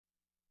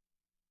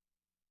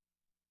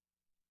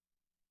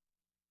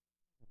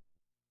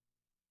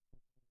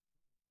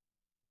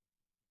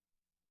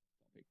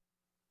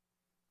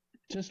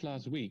Just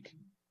last week,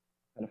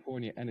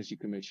 California Energy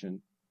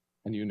Commission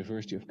and the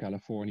University of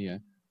California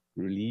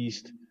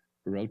released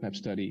a roadmap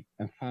study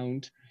and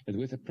found that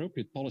with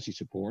appropriate policy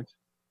support,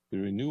 the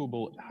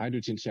renewable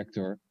hydrogen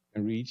sector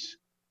can reach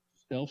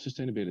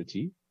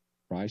self-sustainability,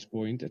 price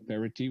point at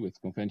parity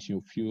with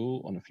conventional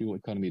fuel on a fuel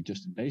economy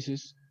adjusted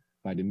basis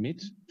by the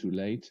mid to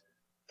late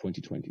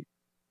 2020.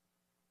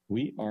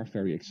 We are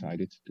very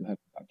excited to have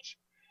Dutch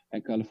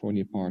and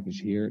California partners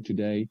here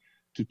today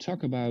to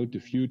talk about the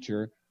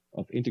future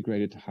of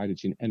integrated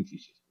hydrogen energy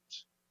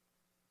systems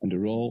and the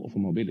role of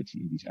mobility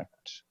in these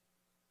efforts.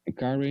 And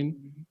Karin,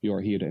 you are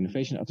here the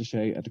Innovation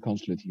Attaché at the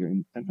Consulate here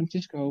in San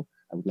Francisco.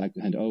 I would like to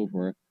hand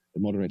over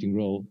the moderating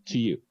role to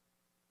you.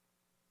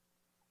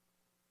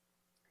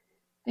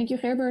 Thank you,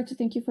 Gerbert.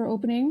 Thank you for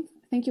opening.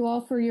 Thank you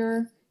all for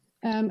your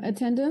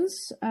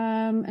attendance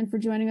and for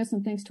joining us,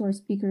 and thanks to our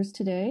speakers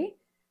today.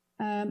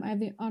 I have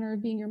the honor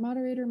of being your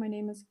moderator. My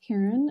name is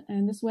Karen,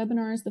 and this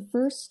webinar is the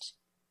first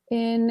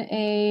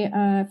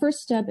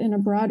step in a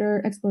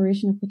broader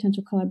exploration of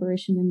potential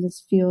collaboration in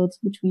this field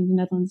between the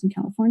Netherlands and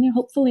California,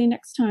 hopefully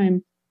next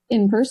time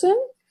in person.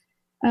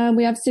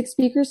 We have 6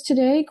 speakers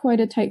today,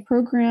 quite a tight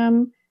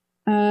program.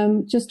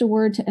 Just a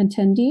word to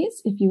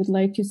attendees. If you would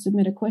like to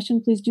submit a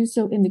question, please do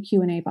so in the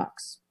Q&A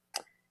box.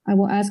 I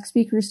will ask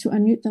speakers to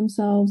unmute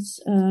themselves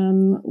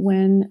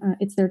when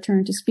it's their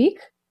turn to speak.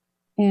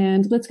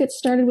 And let's get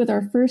started with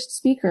our first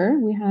speaker.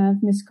 We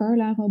have Ms.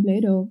 Carla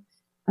Robledo,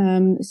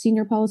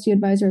 Senior Policy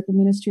Advisor at the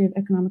Ministry of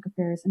Economic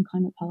Affairs and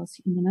Climate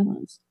Policy in the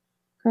Netherlands.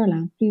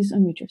 Carla, please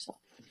unmute yourself.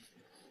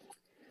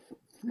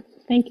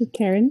 Thank you,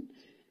 Karen.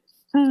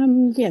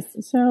 Yes,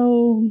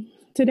 so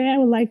today I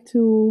would like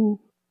to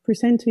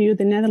present to you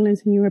the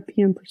Netherlands and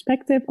European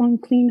perspective on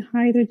clean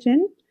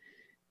hydrogen.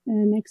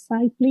 Next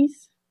slide,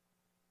 please.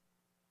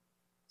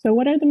 So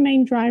what are the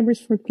main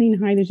drivers for clean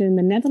hydrogen in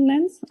the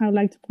Netherlands? I would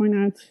like to point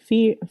out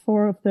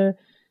 4 of the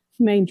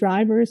main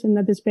drivers, and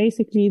that is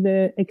basically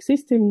the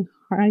existing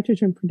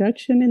hydrogen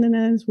production in the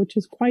Netherlands, which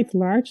is quite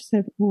large,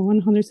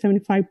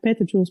 175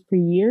 petajoules per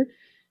year.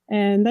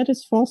 And that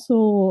is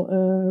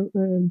fossil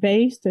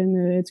based,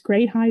 and it's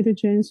gray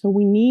hydrogen. So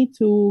we need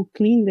to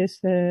clean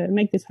this,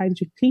 make this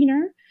hydrogen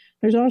cleaner.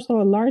 There's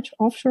also a large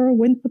offshore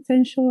wind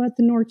potential at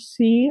the North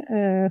Sea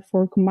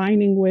for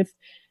combining with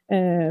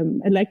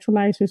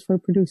electrolyzers for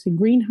producing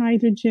green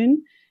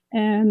hydrogen.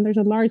 And there's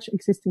a large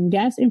existing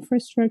gas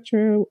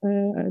infrastructure,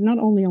 not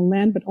only on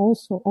land, but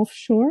also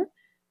offshore,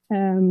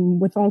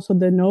 with also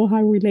the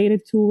know-how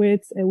related to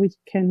it, which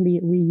can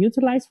be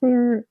reutilized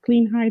for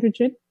clean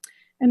hydrogen.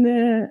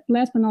 And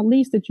last but not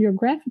least, the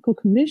geographical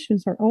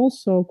conditions are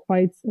also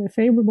quite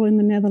favorable in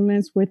the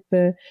Netherlands, with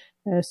the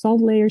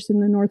salt layers in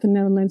the northern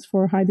Netherlands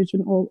for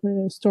hydrogen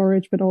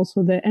storage, but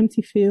also the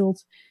empty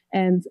fields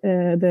and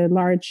the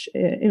large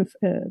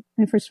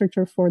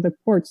infrastructure for the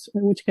ports,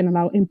 which can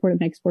allow import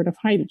and export of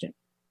hydrogen.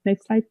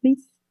 Next slide,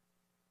 please.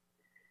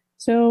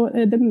 So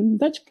the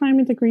Dutch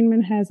Climate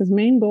Agreement has as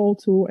main goal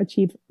to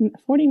achieve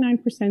 49%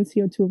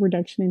 CO2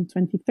 reduction in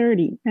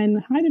 2030.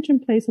 And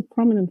hydrogen plays a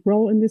prominent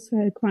role in this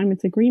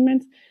climate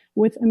agreement,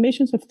 with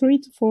emissions of 3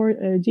 to 4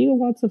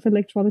 gigawatts of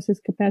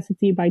electrolysis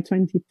capacity by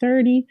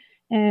 2030.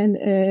 And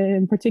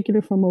in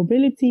particular for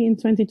mobility in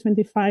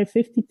 2025,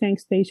 50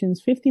 tank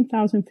stations,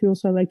 15,000 fuel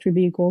cell electric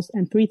vehicles,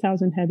 and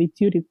 3,000 heavy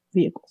duty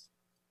vehicles.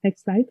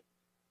 Next slide.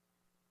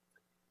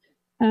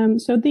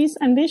 So these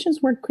ambitions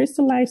were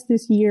crystallized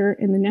this year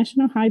in the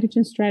National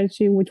Hydrogen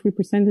Strategy, which we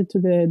presented to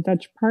the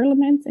Dutch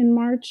Parliament in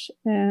March.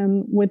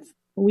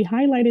 We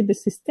highlighted the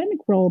systemic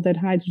role that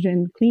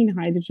clean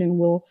hydrogen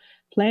will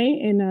play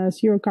in a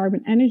zero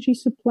carbon energy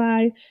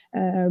supply,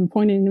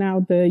 pointing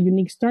out the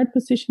unique start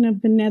position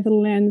of the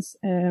Netherlands,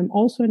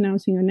 also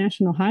announcing a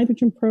national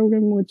hydrogen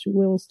program, which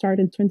will start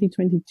in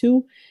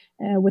 2022.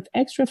 With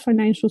extra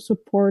financial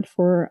support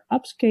for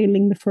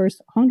upscaling the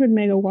first 100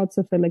 megawatts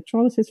of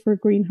electrolysis for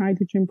green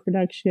hydrogen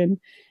production.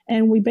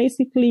 And we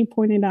basically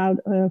pointed out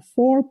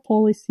 4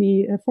 pillars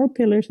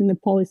in the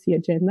policy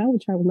agenda,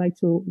 which I would like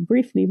to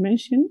briefly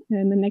mention.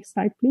 And the next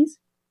slide, please.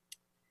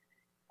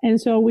 And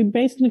so we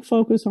basically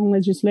focus on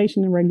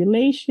legislation and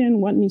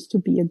regulation, what needs to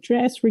be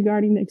addressed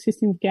regarding the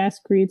existing gas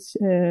grids,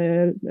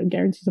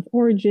 guarantees of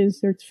origin,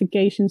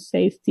 certification,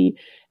 safety,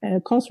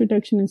 cost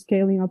reduction and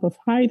scaling up of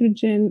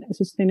hydrogen,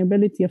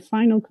 sustainability of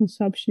final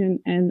consumption,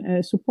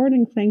 and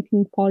supporting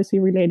thinking policy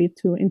related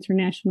to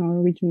international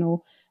and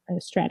regional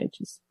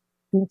strategies.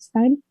 Next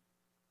slide.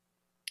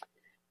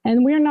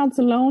 And we are not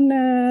alone,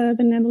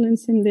 the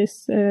Netherlands, in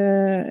this,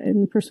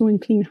 in pursuing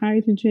clean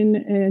hydrogen.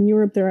 In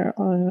Europe, there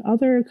are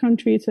other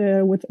countries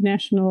with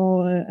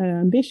national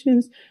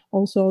ambitions.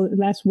 Also,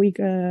 last week,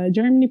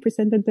 Germany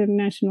presented their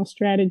national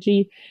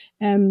strategy.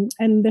 And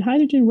the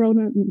hydrogen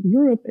roadmap in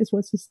Europe is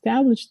what's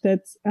established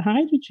that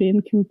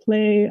hydrogen can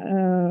play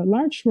a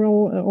large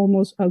role,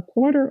 almost a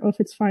quarter of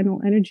its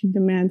final energy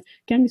demand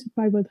can be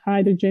supplied with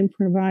hydrogen,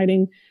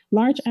 providing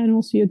large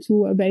annual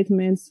CO2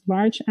 abatements,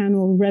 large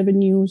annual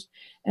revenues,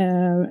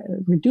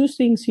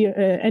 reducing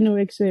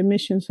NOx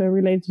emissions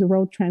related to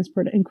road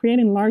transport, and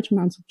creating large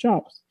amounts of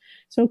jobs.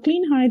 So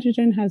clean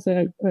hydrogen has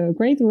a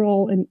great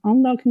role in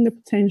unlocking the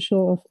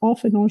potential of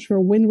off and onshore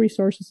wind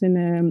resources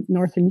in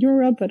Northern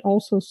Europe, but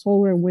also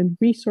solar and wind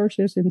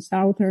resources in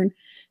Southern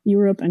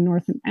Europe and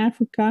Northern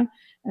Africa.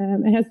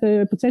 It has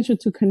the potential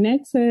to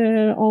connect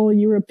all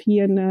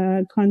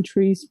European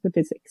countries with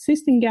its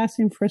existing gas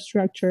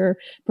infrastructure,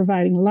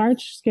 providing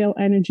large-scale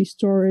energy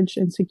storage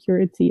and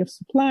security of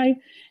supply,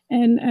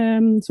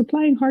 and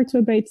supplying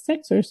hard-to-abate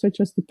sectors such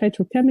as the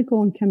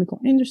petrochemical and chemical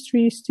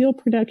industry, steel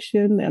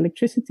production, the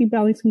electricity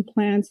balancing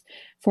plants,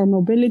 for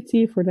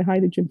mobility, for the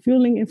hydrogen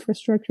fueling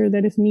infrastructure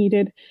that is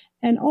needed,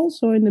 and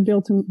also in the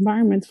built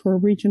environment for a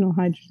regional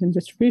hydrogen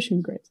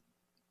distribution grid.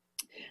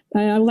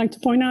 I would like to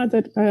point out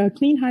that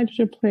clean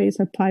hydrogen plays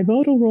a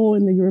pivotal role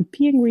in the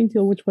European Green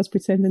Deal, which was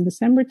presented in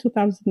December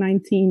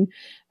 2019.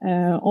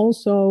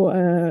 Also,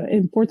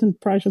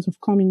 important projects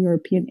of common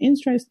European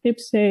interest,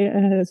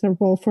 IPCEI, has a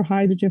role for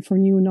hydrogen for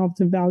new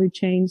innovative value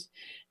chains.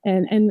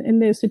 And in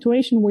the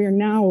situation we are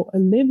now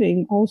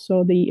living,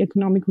 also the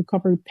economic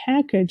recovery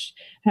package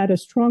had a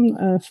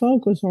strong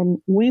focus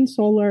on wind,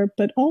 solar,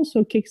 but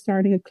also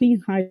kickstarting a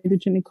clean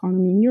hydrogen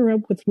economy in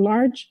Europe with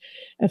large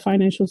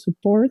financial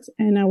support.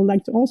 And I would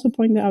like to also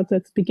point out that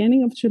at the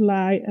beginning of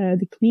July,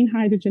 the Clean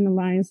Hydrogen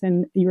Alliance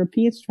and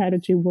European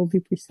strategy will be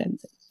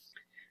presented.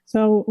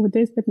 So with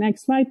this, the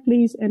next slide,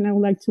 please. And I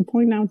would like to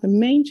point out the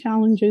main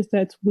challenges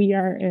that we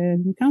are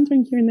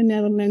encountering here in the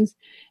Netherlands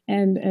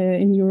and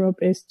in Europe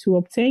is to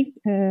obtain.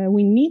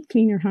 We need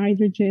cleaner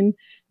hydrogen.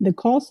 The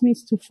cost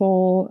needs to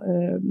fall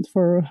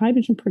for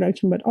hydrogen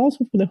production, but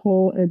also for the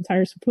whole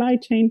entire supply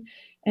chain.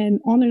 And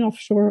on and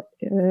offshore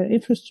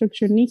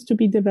infrastructure needs to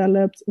be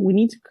developed. We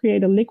need to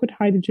create a liquid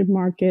hydrogen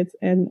market,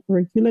 and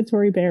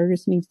regulatory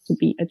barriers need to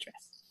be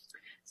addressed.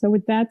 So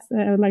with that,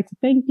 I would like to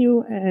thank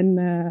you, and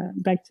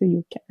back to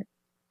you, Karen.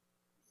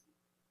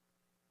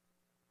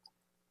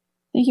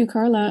 Thank you,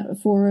 Carla,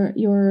 for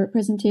your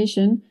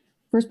presentation.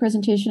 First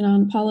presentation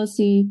on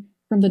policy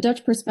from the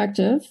Dutch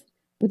perspective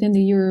within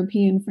the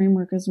European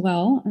framework as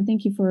well. And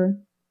thank you for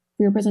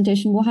your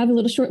presentation. We'll have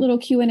a short little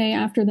Q&A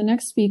after the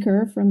next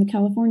speaker from the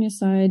California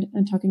side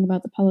and talking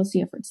about the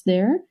policy efforts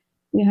there.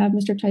 We have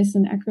Mr.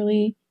 Tyson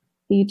Eckerle,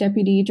 the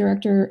Deputy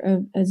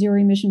Director of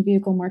Zero Emission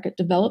Vehicle Market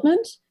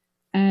Development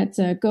at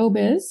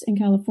GoBiz in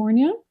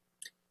California.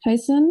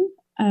 Tyson,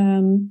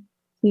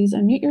 please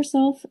unmute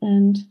yourself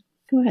and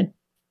go ahead.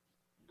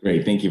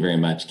 Great. Thank you very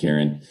much,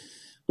 Karen.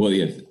 Well,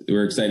 yeah,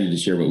 we're excited to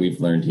share what we've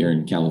learned here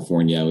in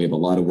California. We have a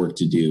lot of work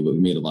to do, but we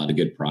made a lot of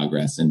good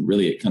progress. And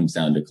really, it comes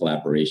down to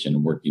collaboration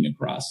and working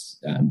across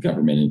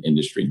government and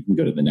industry. You can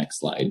go to the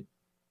next slide.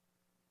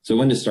 So I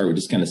wanted to start with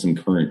just kind of some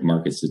current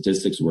market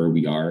statistics where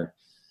we are.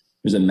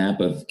 There's a map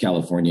of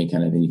California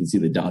kind of, and you can see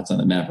the dots on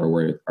the map are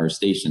where our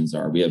stations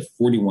are. We have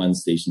 41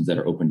 stations that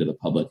are open to the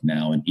public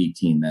now and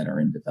 18 that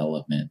are in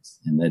development.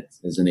 And that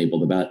has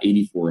enabled about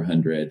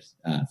 8,400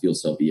 fuel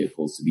cell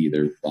vehicles to be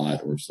either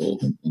bought or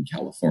sold in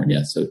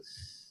California. So if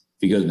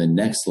you go to the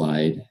next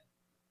slide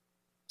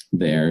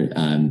there,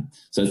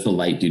 so that's the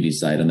light duty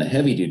side. On the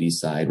heavy duty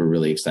side, we're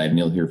really excited. And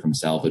you'll hear from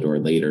Salvador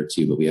later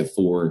too, but we have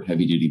 4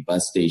 heavy duty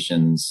bus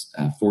stations,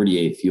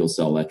 48 fuel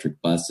cell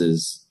electric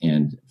buses,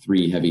 and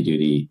 3 heavy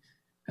duty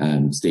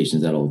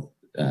stations that'll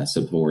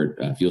support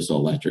fuel cell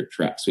electric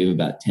trucks. We have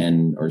about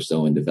 10 or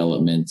so in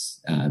development.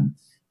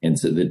 And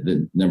so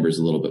the number is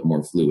a little bit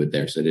more fluid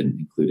there, so I didn't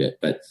include it.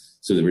 But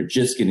so that we're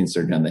just getting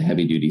started on the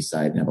heavy duty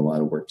side and have a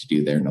lot of work to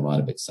do there and a lot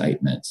of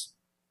excitement.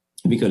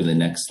 If we go to the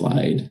next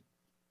slide.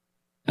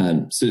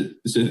 So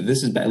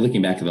this is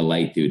looking back at the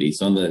light duty.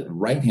 So on the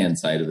right-hand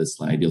side of the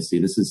slide, you'll see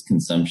this is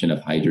consumption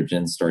of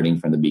hydrogen starting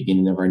from the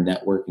beginning of our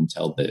network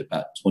until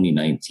about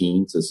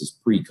 2019. So this is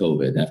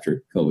pre-COVID.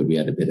 After COVID, we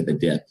had a bit of a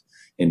dip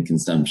in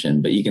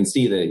consumption. But you can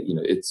see that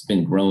it's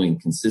been growing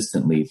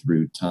consistently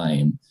through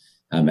time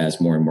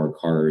as more and more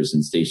cars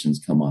and stations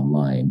come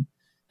online.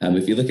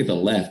 If you look at the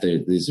left,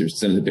 these are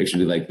some of the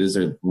pictures. These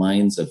are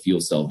lines of fuel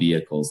cell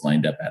vehicles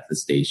lined up at the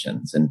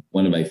stations. And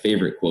one of my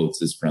favorite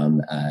quotes is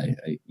from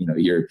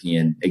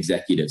European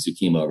executives who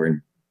came over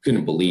and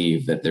couldn't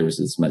believe that there was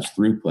this much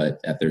throughput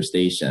at their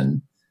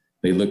station.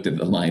 They looked at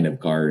the line of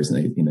cars,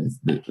 and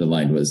the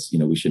line was,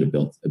 we should have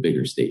built a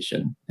bigger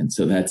station. And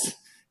so that's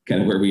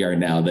kind of where we are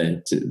now.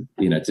 That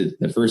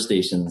the first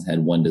stations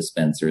had 1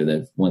 dispenser.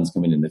 The ones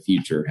coming in the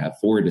future have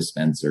 4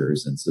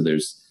 dispensers, and so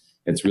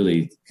it's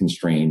really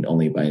constrained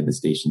only by the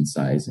station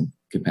size and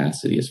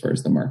capacity as far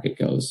as the market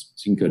goes.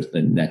 So you can go to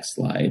the next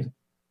slide.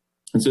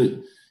 And so,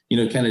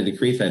 kind of to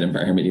create that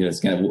environment,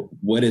 it's kind of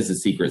what is the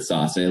secret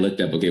sauce? And I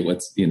looked up, okay,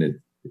 what's,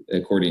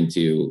 according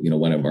to,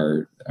 one of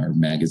our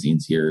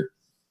magazines here,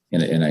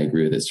 and I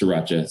agree with it,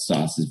 Sriracha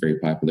sauce is very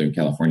popular in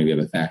California. We have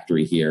a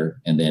factory here.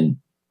 And then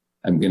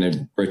I'm going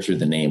to butcher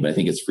the name, but I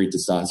think it's Frita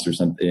sauce or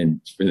something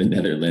for the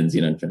Netherlands,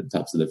 for the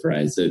tops of the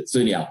fries. So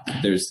yeah,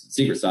 there's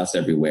secret sauce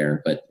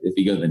everywhere. But if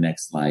you go to the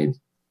next slide,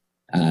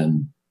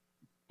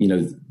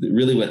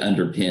 really what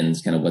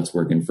underpins kind of what's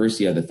working.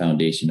 First, you have the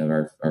foundation of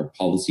our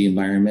policy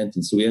environment.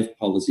 And so we have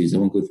policies. I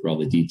won't go through all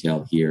the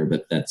detail here,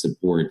 but that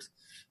support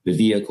the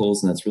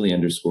vehicles, and that's really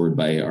underscored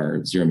by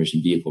our zero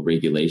emission vehicle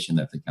regulation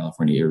that the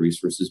California Air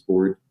Resources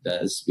Board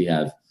does. We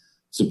have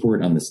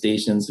support on the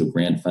stations, so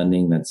grant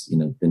funding that's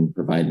been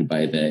provided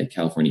by the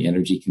California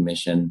Energy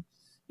Commission,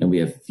 and we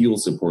have fuel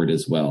support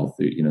as well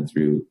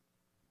through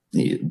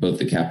both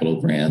the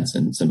capital grants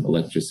and some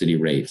electricity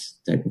rates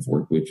type of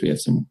work, which we have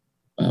some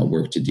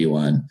work to do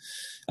on.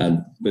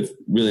 But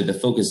really, the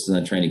focus is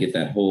on trying to get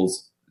that whole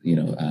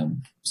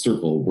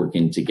circle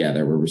working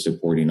together, where we're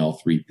supporting all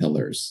three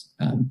pillars.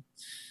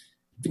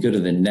 If you go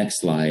to the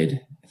next slide,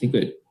 I think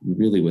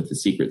what the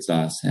secret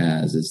sauce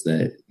has is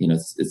that,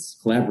 it's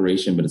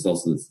collaboration, but it's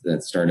also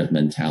that startup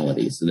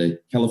mentality. So the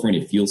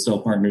California Fuel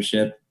Cell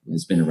Partnership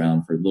has been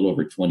around for a little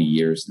over 20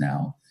 years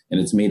now, and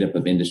it's made up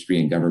of industry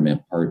and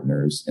government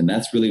partners. And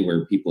that's really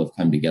where people have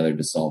come together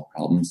to solve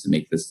problems, to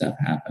make this stuff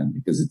happen,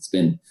 because it's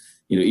been,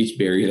 each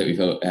barrier that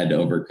we've had to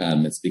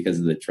overcome, it's because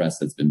of the trust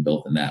that's been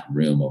built in that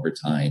room over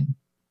time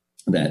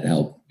that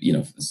help,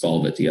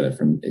 solve it together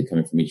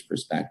coming from each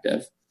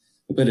perspective.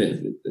 But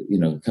a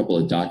couple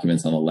of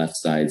documents on the left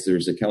side. So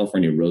there's a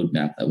California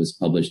roadmap that was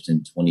published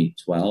in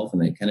 2012,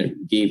 and they kind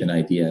of gave an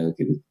idea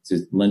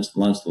to launch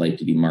the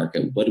light-duty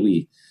market. What do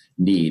we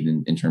need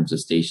in terms of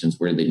stations,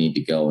 where they need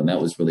to go? And that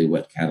was really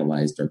what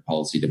catalyzed our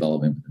policy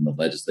development within the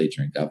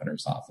legislature and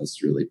governor's office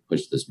to really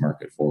push this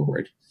market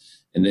forward.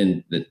 And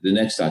then the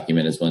next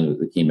document is one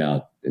that came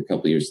out a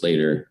couple of years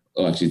later.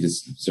 Oh, actually,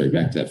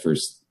 back to that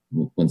first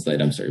one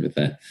slide. I'm sorry about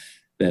that.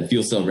 That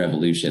fuel cell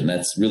revolution,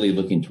 that's really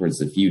looking towards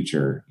the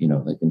future.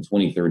 Like in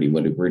 2030,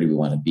 where do we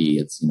want to be?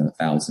 It's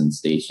 1,000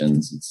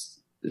 stations, it's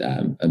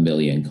 1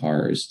 million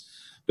cars.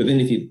 But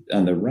then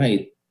on the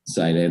right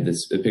side, I have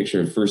a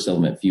picture of First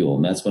Element Fuel,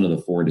 and that's one of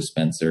the 4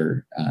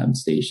 dispenser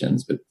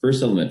stations. But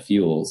First Element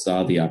Fuel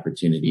saw the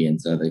opportunity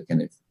and saw the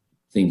kind of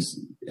things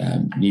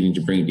needing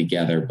to bring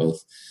together both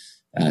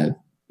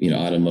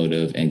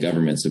automotive and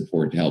government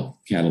support to help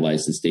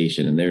catalyze the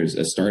station. And there's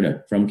a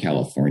startup from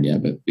California,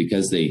 but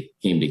because they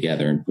came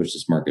together and pushed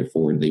this market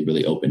forward, they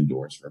really opened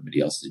doors for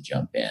everybody else to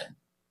jump in.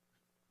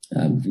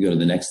 If you go to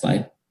the next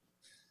slide.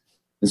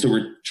 And so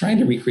we're trying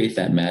to recreate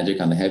that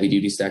magic on the heavy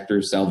duty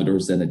sector. Salvador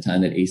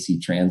Zenatun at AC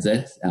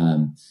Transit.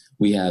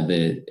 We have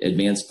the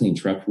Advanced Clean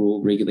Truck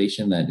Rule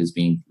regulation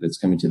that's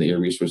coming to the Air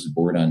Resources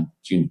Board on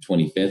June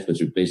 25th, which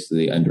would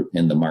basically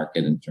underpin the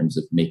market in terms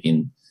of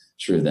making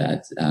sure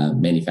that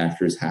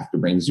manufacturers have to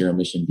bring zero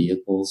emission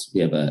vehicles.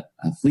 We have a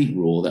fleet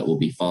rule that we'll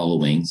be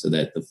following, so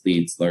that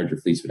the larger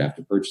fleets would have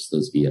to purchase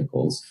those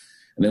vehicles.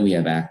 And then we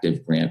have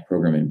active grant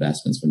program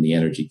investments from the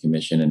Energy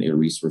Commission and Air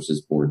Resources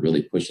Board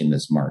really pushing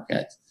this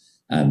market.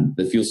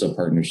 The Fuel Cell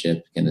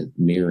Partnership, kind of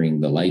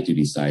mirroring the light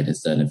duty side, has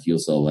done a fuel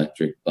cell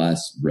electric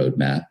bus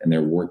roadmap, and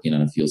they're working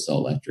on a fuel cell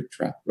electric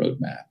truck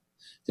roadmap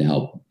to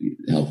help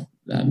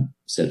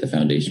set the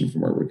foundation from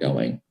where we're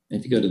going.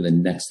 If you go to the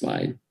next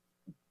slide.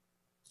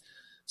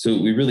 So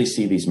we really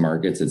see these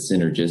markets as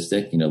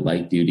synergistic,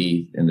 light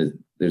duty, and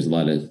there's a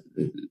lot of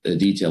the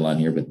detail on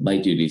here, but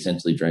light duty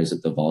essentially drives up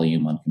the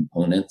volume on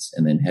components,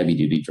 and then heavy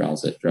duty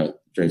drives up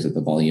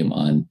the volume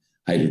on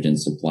hydrogen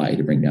supply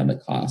to bring down the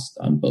cost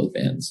on both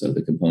ends. So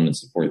the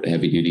components support the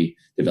heavy duty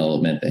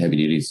development, the heavy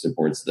duty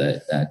supports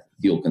that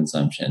fuel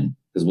consumption,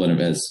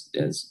 because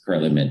as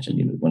Carla mentioned,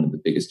 one of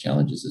the biggest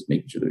challenges is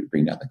making sure that we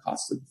bring down the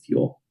cost of the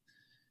fuel.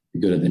 We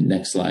go to the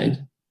next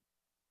slide.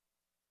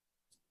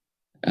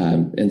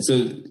 And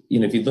so,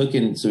 if you look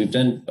so we've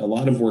done a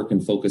lot of work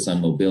and focus on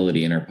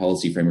mobility, and our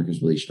policy framework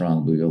is really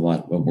strong, but we have a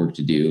lot of work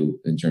to do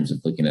in terms of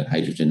looking at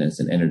hydrogen as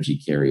an energy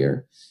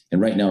carrier.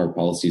 And right now our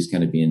policy is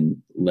kind of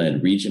being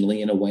led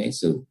regionally in a way.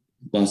 So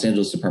Los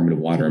Angeles Department of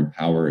Water and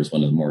Power is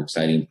one of the more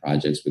exciting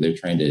projects, where they're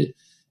trying to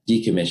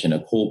decommission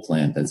a coal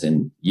plant that's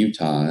in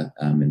Utah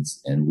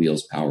and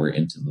wheels power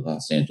into the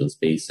Los Angeles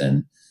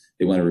basin.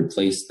 They want to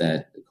replace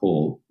that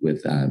coal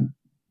with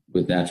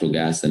natural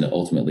gas and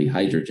ultimately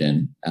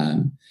hydrogen.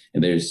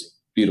 And there's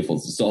beautiful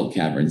salt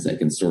caverns that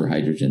can store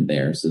hydrogen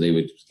there. So they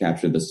would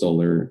capture the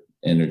solar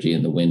energy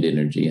and the wind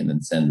energy and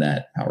then send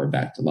that power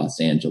back to Los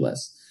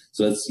Angeles.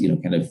 So that's,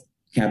 kind of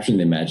capturing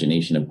the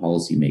imagination of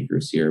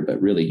policymakers here.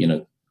 But really,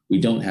 we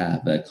don't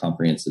have a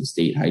comprehensive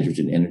state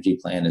hydrogen energy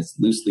plan. It's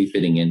loosely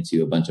fitting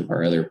into a bunch of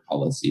our other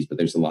policies, but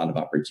there's a lot of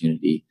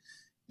opportunity.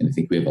 And I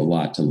think we have a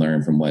lot to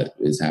learn from what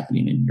is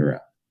happening in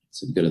Europe.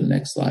 So go to the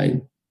next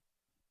slide.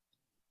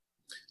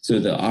 So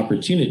the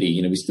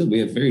opportunity, we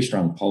have very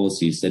strong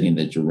policies setting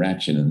the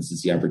direction, and this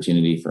is the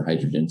opportunity for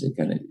hydrogen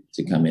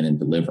to come in and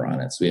deliver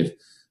on it. So we have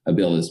a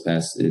bill that's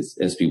passed, is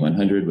SB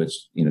 100, which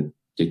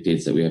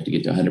dictates that we have to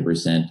get to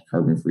 100%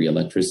 carbon-free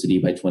electricity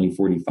by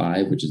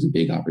 2045, which is a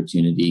big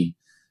opportunity.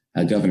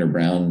 Governor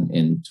Brown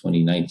in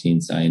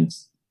 2019 signed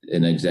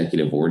an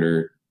executive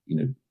order,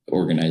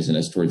 organizing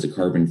us towards a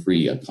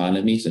carbon-free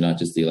economy, so not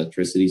just the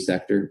electricity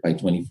sector by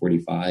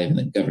 2045. And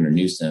then Governor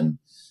Newsom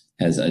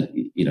has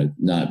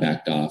not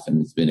backed off and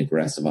has been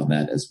aggressive on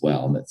that as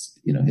well. And that's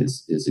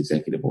his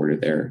executive order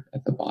there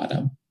at the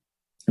bottom.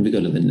 And we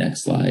go to the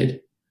next slide.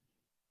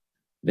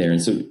 there.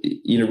 And so,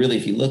 really,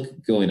 if you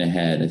look going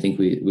ahead, I think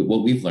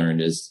what we've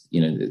learned is,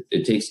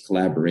 it takes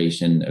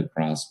collaboration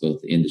across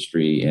both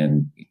industry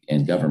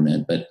and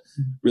government, but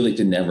really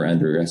to never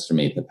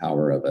underestimate the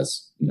power of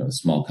us, a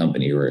small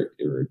company or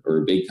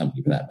a big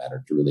company for that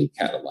matter, to really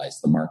catalyze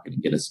the market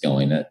and get us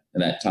going. And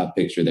that top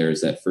picture there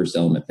is that first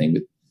element thing.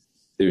 But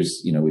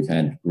there's, we've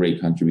had great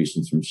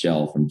contributions from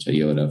Shell, from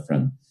Toyota,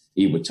 from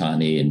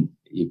Iwatani and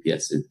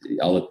UPS,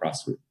 all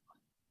across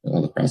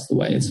the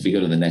way. And so if you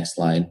go to the next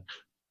slide.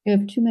 You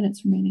have 2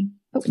 minutes remaining.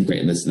 Oh. Great.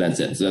 And that's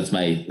it. So that's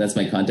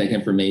my contact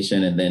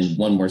information. And then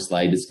one more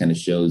slide just kind of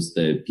shows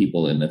the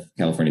people in the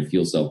California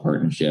Fuel Cell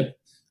Partnership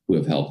who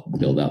have helped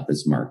build out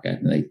this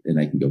market. And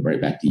I can go right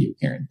back to you,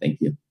 Karen.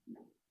 Thank you.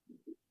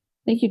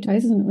 Thank you,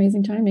 Tyson.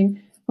 Amazing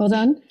timing. Well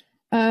done.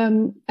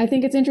 I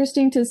think it's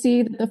interesting to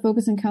see that the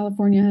focus in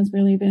California has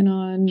really been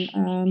on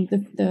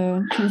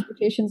the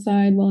transportation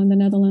side, while in the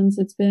Netherlands,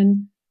 it's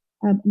been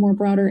a more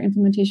broader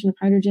implementation of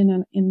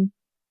hydrogen in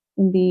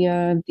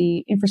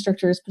the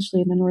infrastructure,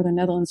 especially in the northern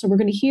Netherlands. So we're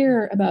going to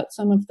hear about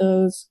some of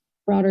those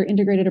broader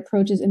integrated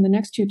approaches in the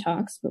next two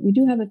talks, but we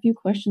do have a few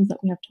questions that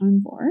we have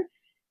time for.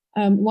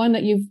 One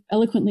that you've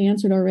eloquently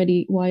answered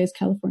already: why is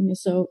California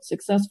so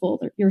successful?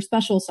 Your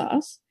special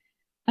sauce.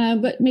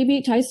 But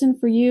maybe, Tyson,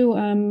 for you,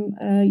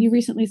 you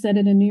recently said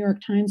in a New York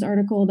Times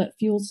article that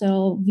fuel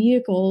cell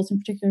vehicles, in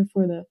particular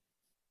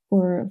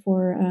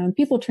for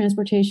people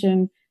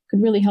transportation,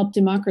 could really help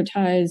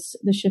democratize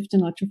the shift in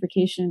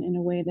electrification in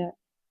a way that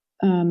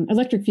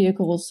electric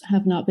vehicles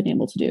have not been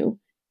able to do.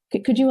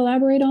 Could you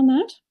elaborate on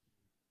that?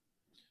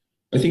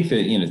 I think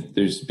that,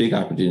 there's big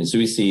opportunities. So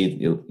we see,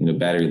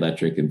 battery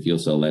electric and fuel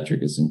cell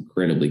electric as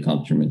incredibly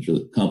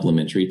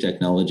complementary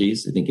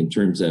technologies. I think in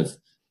terms of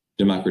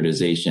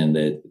democratization,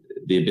 that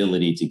the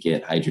ability to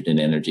get hydrogen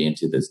energy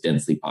into those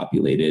densely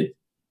populated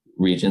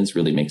regions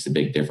really makes a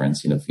big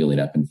difference, fueling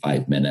up in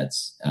 5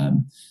 minutes.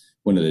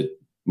 One of the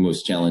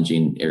most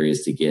challenging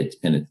areas to get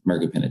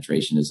market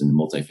penetration is in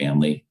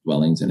multifamily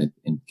dwellings. And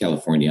in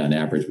California, on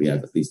average, we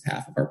have at least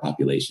half of our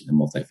population in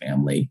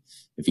multifamily.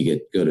 If you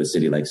go to a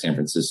city like San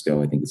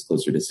Francisco, I think it's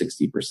closer to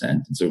 60%.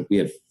 And so we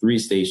have 3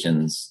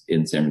 stations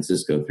in San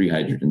Francisco, 3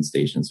 hydrogen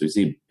stations. So we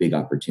see a big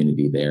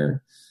opportunity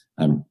there.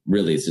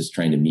 Really, it's just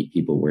trying to meet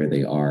people where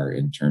they are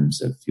in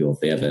terms of fuel. If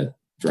they have a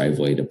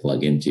driveway to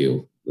plug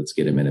into, let's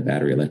get them in a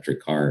battery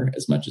electric car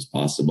as much as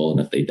possible. And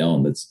if they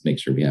don't, let's make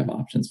sure we have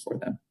options for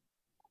them.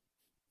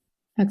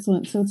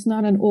 Excellent. So it's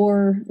not an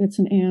or, it's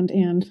an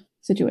and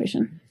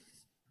situation.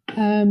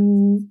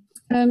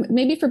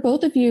 Maybe for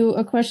both of you,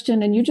 a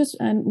question,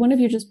 and one of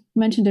you just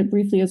mentioned it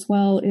briefly as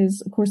well,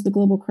 is, of course, the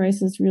global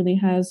crisis really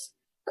has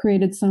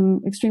created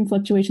some extreme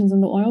fluctuations in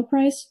the oil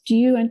price. Do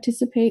you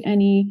anticipate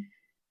any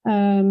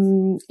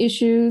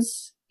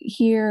issues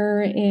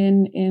here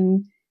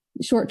in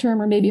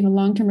short-term or maybe even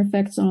long-term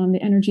effects on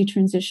the energy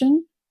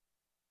transition?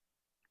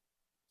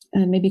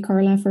 And maybe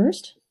Carla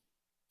first.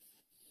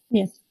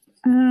 Yes.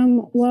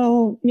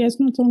 Well, yes,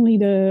 not only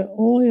the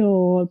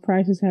oil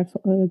prices have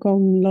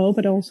gone low,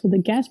 but also the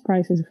gas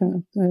prices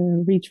have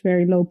reached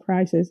very low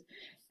prices.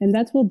 And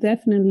that will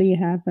definitely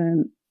have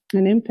an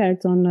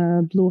impact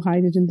on blue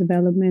hydrogen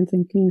development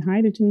and clean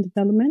hydrogen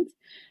development.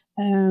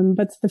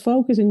 But the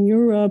focus in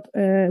Europe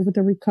with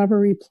the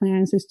recovery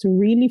plans is to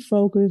really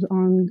focus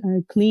on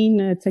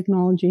clean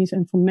technologies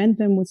and foment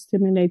them with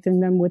stimulating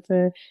them with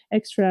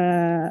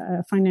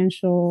extra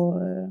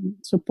financial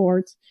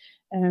support.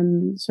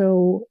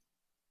 So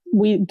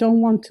we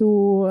don't want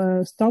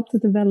to stop the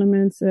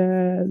developments.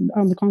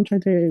 On the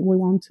contrary, we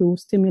want to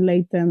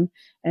stimulate them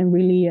and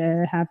really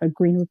have a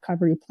green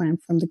recovery plan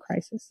from the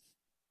crisis.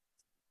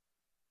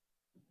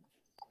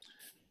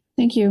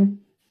 Thank you.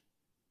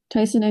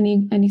 Tyson,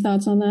 any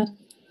thoughts on that?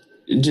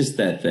 Just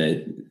that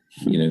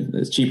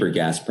the cheaper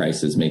gas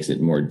prices makes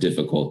it more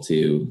difficult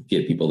to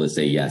get people to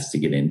say yes to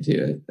get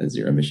into a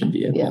zero emission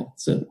vehicle. Yeah.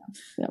 So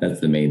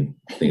that's the main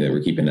thing that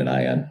we're keeping an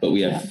eye on. But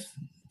we have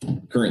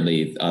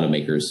currently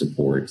automakers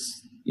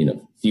supports,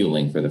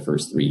 fueling for the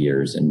first 3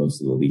 years in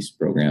most of the lease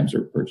programs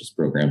or purchase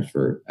programs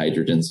for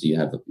hydrogen. So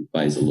it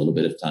buys a little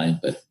bit of time,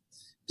 but it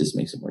just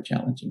makes it more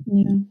challenging.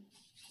 Yeah,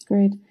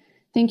 great.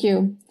 Thank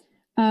you.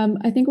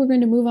 I think we're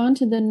going to move on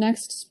to the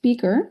next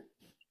speaker.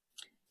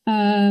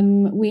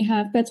 We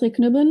have Patrick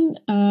Knubben,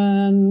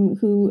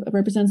 who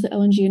represents the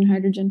LNG and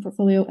hydrogen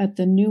portfolio at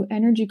the New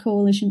Energy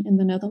Coalition in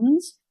the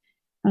Netherlands.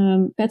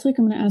 Patrick,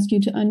 I'm going to ask you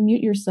to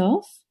unmute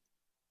yourself.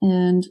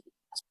 And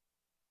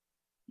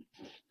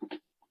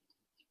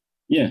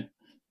yeah,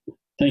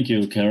 thank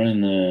you,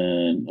 Karen.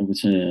 I would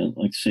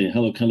like to say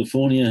hello,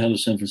 California, hello,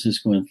 San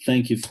Francisco, and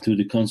thank you to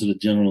the Consulate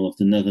General of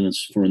the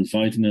Netherlands for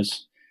inviting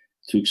us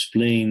to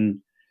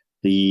explain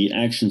the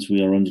actions we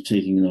are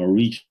undertaking in our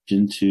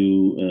region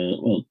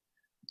to,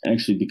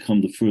 actually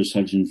become the first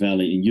hydrogen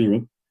valley in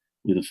Europe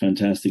with a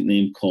fantastic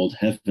name called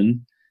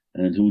Heaven.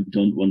 And who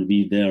don't want to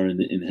be there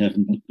in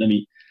heaven? But let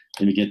me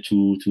get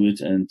to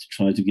it and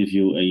try to give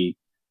you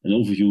an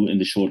overview in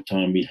the short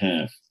time we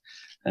have.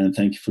 And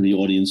thank you for the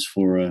audience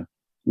for,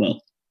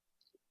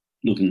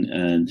 looking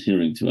and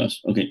hearing to us.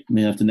 Okay,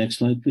 may I have the next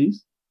slide,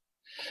 please?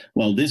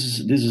 Well, this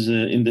is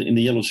in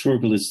the yellow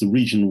circle. It's the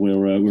region where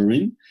we're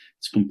in.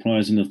 It's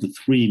comprising of the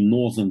three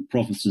northern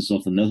provinces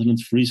of the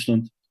Netherlands: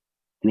 Friesland,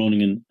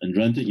 Groningen, and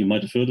Drenthe. You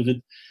might have heard of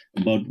it.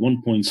 About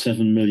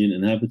 1.7 million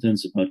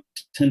inhabitants, about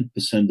 10%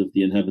 of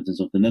the inhabitants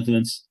of the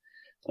Netherlands,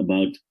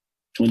 about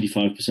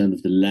 25%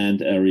 of the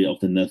land area of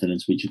the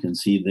Netherlands, which you can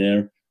see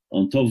there.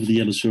 On top of the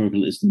yellow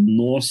circle is the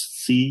North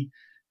Sea,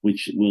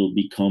 which will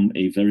become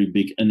a very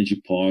big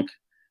energy park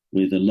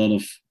with a lot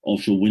of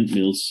offshore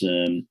windmills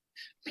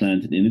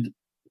planted in it.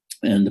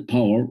 And the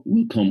power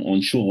will come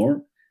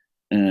onshore,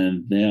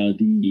 and there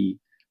the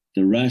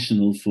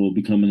rationale for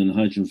becoming a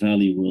hydrogen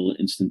valley will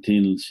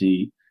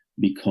instantaneously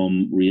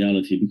become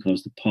reality,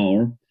 because the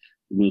power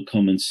will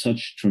come in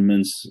such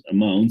tremendous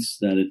amounts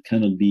that it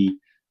cannot be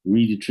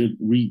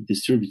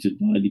redistributed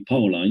by the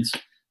power lines.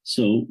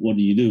 So what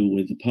do you do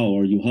with the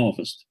power you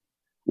harvest?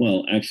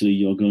 Well, actually,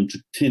 you're going to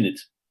tin it.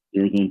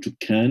 You're going to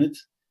can it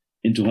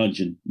into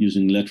hydrogen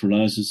using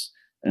electrolyzers,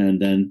 and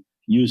then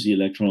use the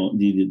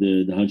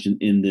hydrogen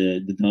in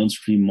the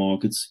downstream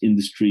markets,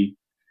 industry,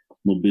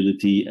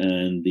 mobility,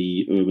 and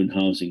the urban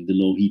housing, the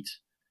low heat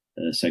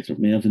sector.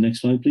 May I have the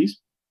next slide, please?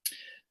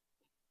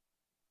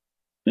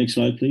 Next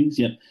slide, please.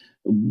 Yeah.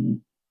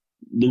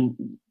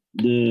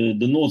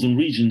 The northern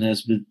region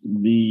has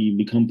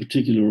become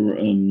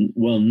particularly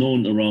well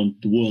known around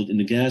the world in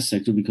the gas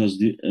sector because of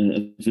the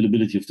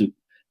availability of the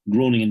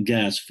Groningen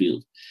gas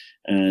field.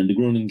 And the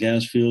Groningen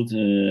gas field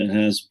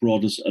has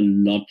brought us a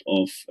lot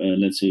of,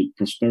 let's say,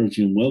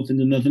 prosperity and wealth in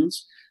the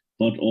Netherlands,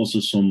 but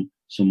also some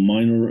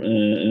minor,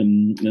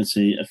 let's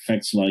say,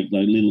 effects like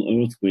little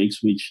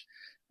earthquakes, which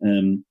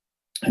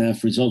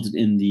have resulted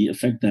in the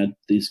effect that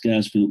this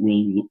gas field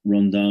will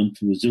run down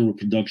to a zero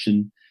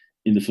production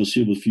in the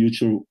foreseeable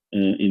future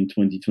in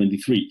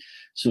 2023.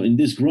 So in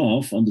this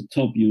graph on the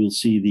top, you will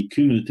see the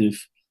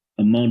cumulative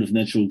amount of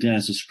natural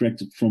gas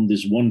extracted from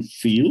this one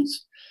field.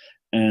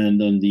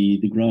 And on the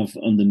graph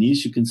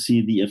underneath, you can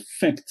see the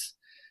effect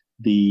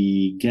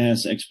the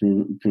gas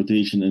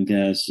exploitation and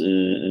gas,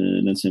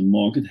 let's say,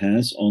 market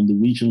has on the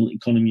regional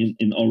economy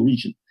in our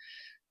region.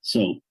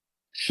 So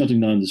shutting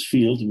down this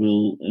field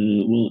will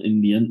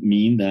in the end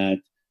mean that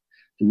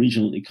the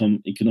regional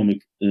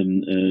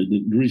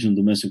the regional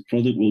domestic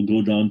product will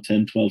go down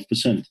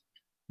 10-12%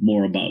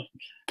 more about.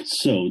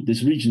 So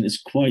this region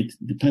is quite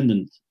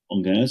dependent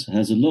on gas,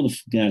 has a lot of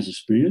gas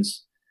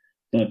experience,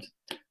 but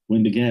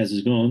when the gas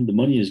is gone, the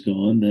money is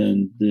gone,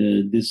 then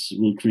this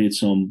will create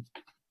some,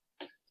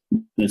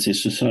 let's say,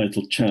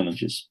 societal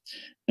challenges.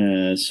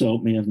 So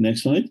may I have the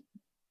next slide?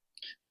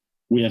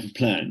 We have a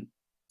plan,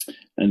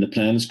 and the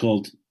plan is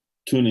called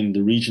turning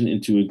the region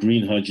into a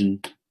green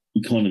hydrogen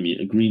economy,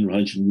 a green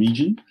hydrogen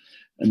region,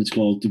 and it's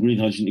called the Green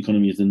Hydrogen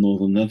Economy of the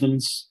Northern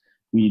Netherlands.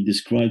 We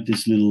described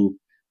this little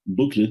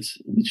booklet,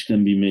 which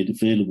can be made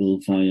available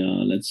via,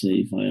 let's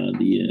say, via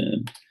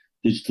the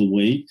digital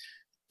way.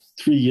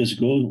 3 years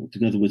ago,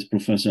 together with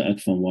Professor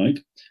Ed van Wyk,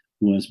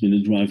 who has been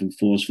a driving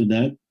force for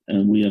that,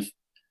 and we have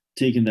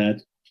taken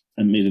that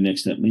and made the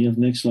next step. May you have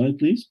the next slide,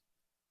 please?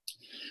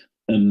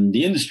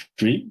 The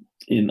industry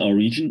in our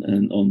region,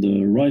 and on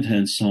the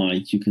right-hand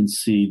side, you can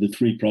see the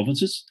three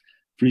provinces,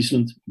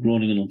 Friesland,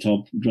 Groningen on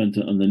top,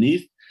 Drenthe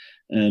underneath.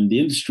 And the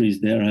industries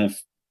there have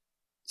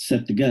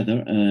sat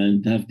together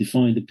and have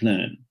defined a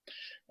plan.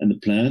 And the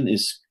plan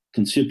is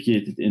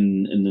conceptuated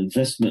in an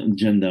investment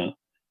agenda,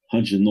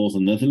 Hydrogen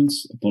Northern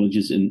Netherlands,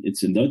 apologies,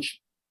 it's in Dutch.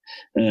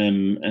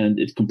 And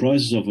it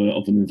comprises of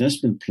an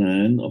investment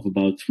plan of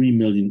about 3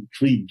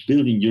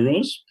 billion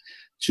euros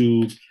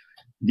to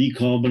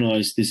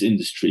decarbonize this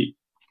industry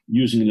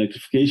using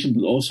electrification,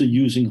 but also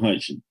using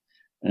hydrogen.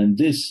 And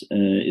this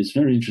is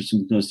very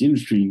interesting because the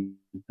industry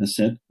has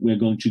said, we're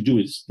going to do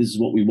it. This is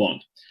what we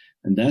want.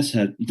 And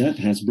that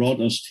has brought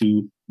us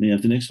to, may I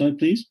have the next slide,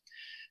 please?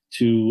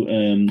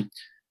 To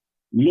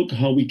look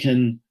how we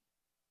can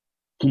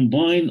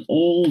combine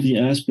all the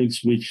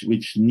aspects which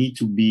need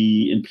to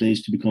be in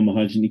place to become a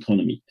hydrogen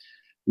economy.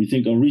 We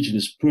think our region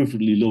is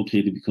perfectly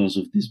located because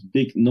of this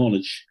big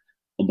knowledge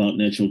about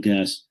natural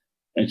gas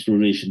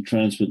exploration,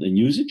 transport, and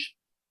usage.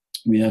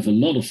 We have a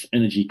lot of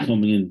energy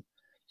coming in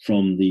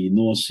from the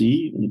North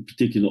Sea, in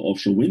particular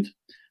offshore wind.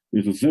 We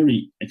have a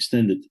very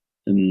extended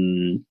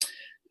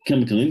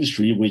chemical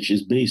industry, which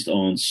is based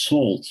on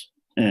salt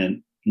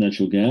and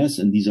natural gas,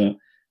 and these are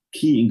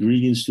key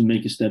ingredients to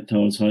make a step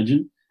towards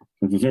hydrogen.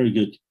 We have a very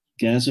good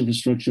gas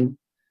infrastructure,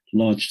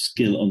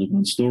 large-scale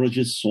underground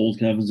storages, salt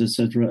caverns,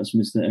 etc., as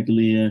Mr.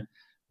 Eckerle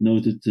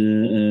noted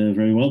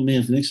very well. May I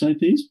have the next slide,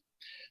 please?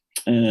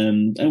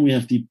 And we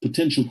have the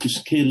potential to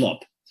scale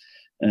up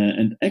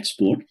and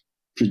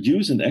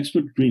produce and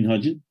export green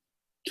hydrogen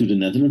to the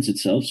Netherlands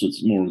itself, so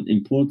it's more an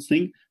import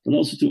thing, but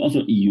also to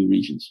other EU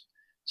regions.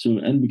 So,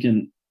 and we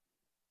can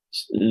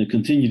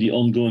continue the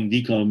ongoing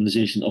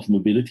decarbonization of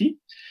mobility,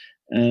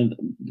 and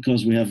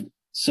because we have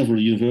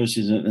several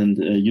universities and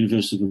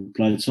University of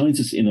Applied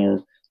Sciences in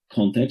our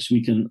context,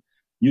 we can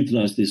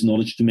utilize this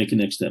knowledge to make a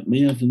next step.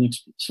 May I have the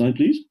next slide,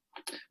 please?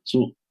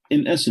 So,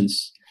 in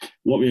essence,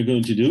 what we are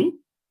going to do,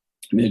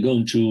 we are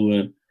going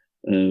to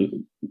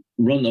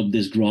run up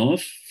this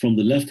graph from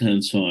the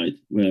left-hand side,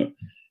 where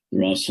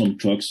there are some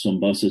trucks, some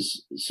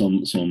buses,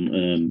 some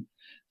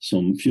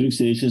fueling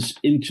stations,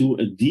 into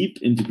a deep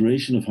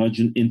integration of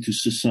hydrogen into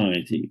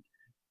society,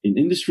 in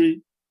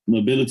industry,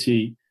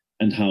 mobility,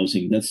 and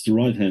housing. That's the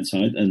right-hand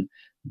side. And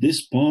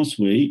this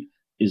pathway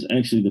is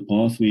actually the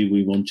pathway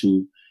we want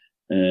to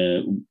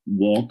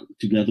walk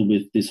together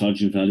with this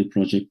Hydrogen Valley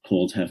project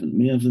called Heaven.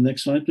 May I have the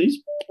next slide,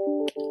 please?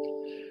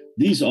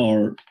 These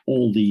are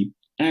all the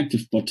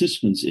active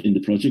participants in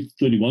the project,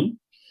 31,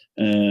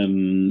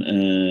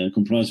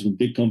 comprised of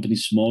big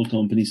companies, small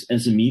companies,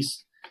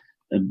 SMEs.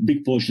 A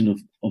big portion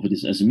of it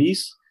is SMEs.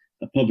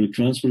 A public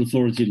transport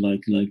authority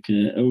like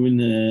Owen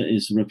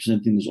is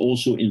representing is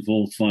also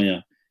involved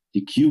via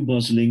the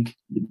Q-Bus link,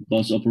 the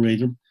bus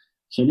operator.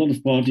 So a lot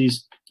of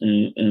parties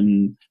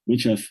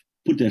which have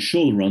put their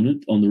shoulder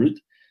under it.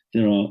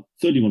 There are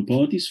 31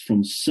 parties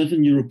from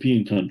 7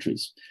 European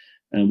countries.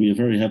 And we are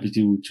very happy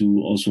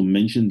to also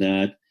mention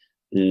that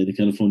the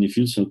California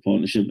Fuel Cell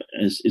Partnership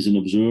is an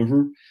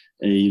observer.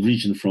 A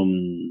region from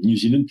New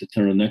Zealand, the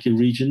Taranaki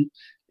region,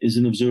 is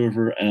an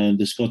observer, and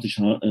the Scottish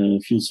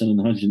Fuel Cell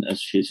and Hydrogen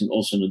Association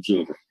also an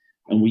observer.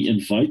 And we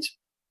invite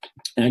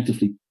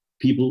actively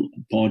people,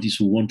 parties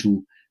who want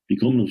to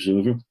become an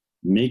observer,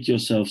 make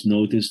yourselves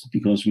noticed,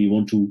 because we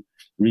want to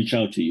reach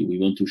out to you. We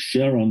want to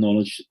share our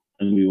knowledge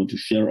and we want to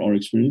share our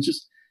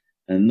experiences,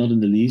 and not in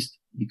the least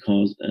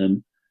because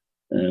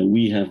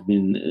we've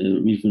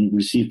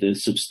received a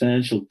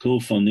substantial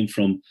co-funding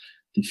from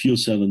the Fuel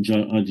Cell and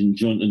Hydrogen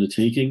Joint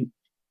Undertaking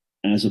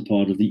as a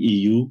part of the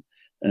EU.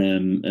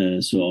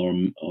 So our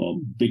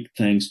big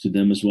thanks to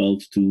them as well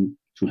to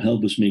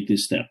help us make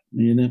this step.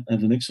 May I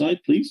have the next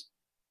slide, please?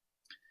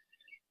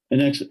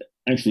 And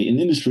actually in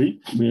industry,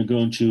 we are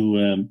going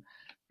to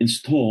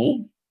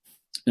install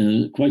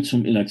quite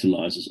some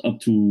electrolyzers, up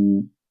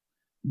to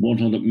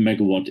 100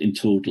 megawatt in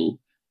total.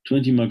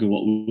 20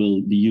 megawatt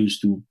will be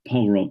used to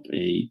power up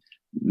a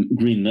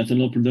green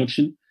methanol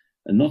production.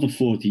 Another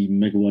 40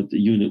 megawatt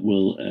unit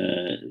will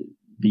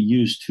be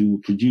used to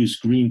produce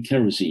green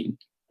kerosene,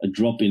 a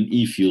drop-in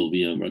e-fuel,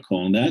 we are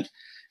calling that.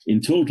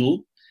 In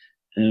total,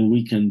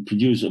 we can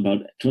produce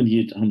about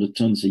 2,800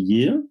 tons a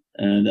year,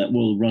 and that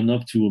will run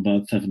up to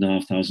about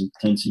 7,500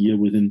 tons a year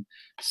within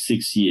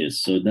 6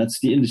 years. So that's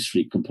the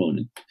industry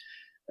component.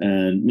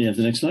 And may I have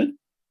the next slide?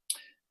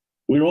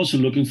 We're also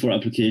looking for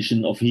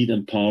application of heat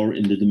and power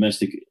in the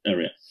domestic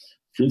area.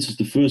 For instance,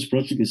 the first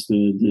project is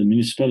the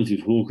municipality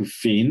of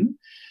Hoogeveen,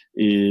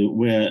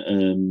 where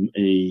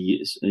a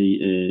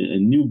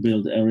new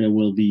build area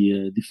will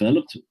be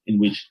developed, in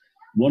which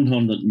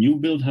 100 new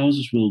build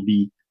houses will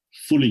be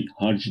fully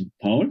hydrogen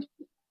powered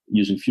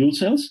using fuel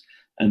cells,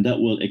 and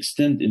that will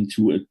extend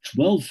into a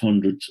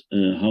 1,200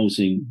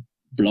 housing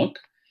block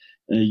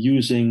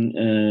using,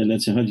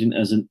 let's say, hydrogen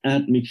as an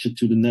admixture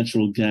to the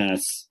natural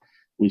gas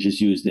which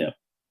is used there.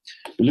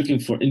 We're looking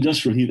for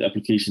industrial heat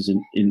applications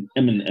in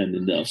Emmen and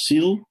in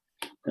Delfzijl,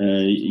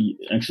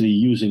 actually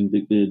using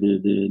the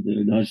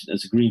hydrogen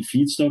as a green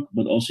feedstock,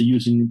 but also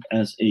using it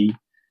as a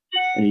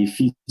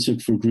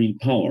feedstock for green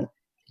power,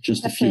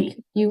 just the fuel.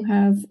 You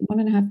have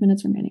 1.5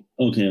 minutes remaining.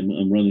 Okay,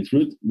 I'm running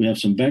through it. We have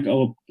some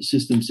backup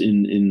systems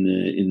in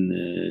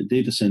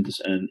data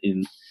centers and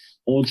in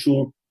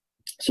onshore,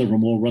 several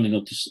more running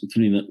up to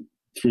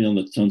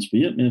 300 tons per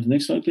year. May I have the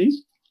next slide,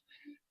 please?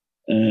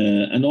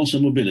 And also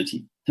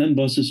mobility. 10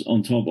 buses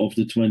on top of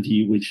the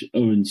 20, which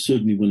Owen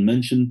certainly will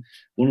mention.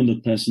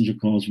 100 passenger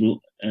cars,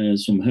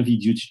 some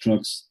heavy-duty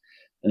trucks,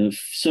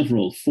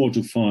 several 4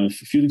 to 5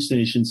 fueling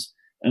stations,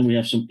 and we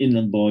have some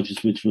inland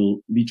barges which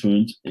will be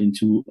turned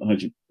into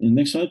hydrogen.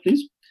 Next slide,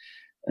 please.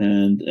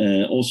 And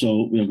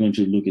also, we are going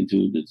to look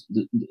into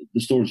the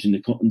storage in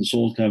the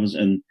salt caverns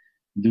and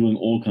doing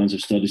all kinds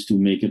of studies to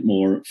make it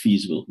more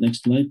feasible.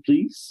 Next slide,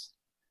 please.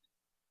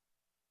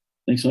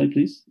 Next slide,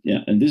 please.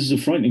 Yeah, and this is a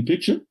frightening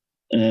picture.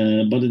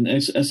 But in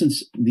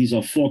essence, these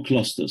are 4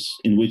 clusters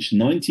in which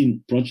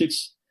 19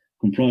 projects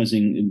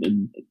comprising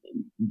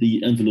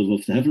the envelope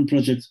of the Heaven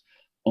project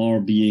are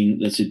being,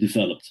 let's say,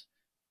 developed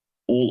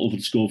all over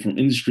the scope, from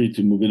industry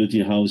to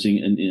mobility,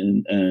 housing, and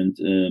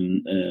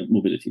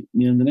mobility.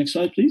 May I have the next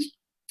slide, please?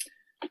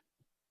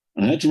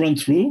 I had to run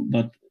through,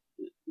 but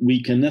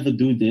we can never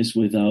do this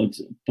without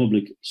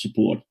public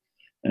support.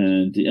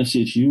 And the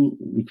FCHU,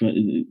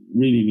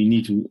 really, we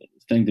need to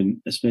thank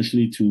them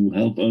especially to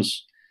help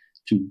us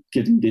to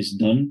getting this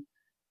done,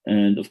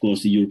 and of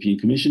course the European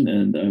Commission.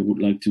 And I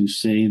would like to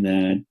say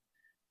that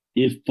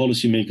if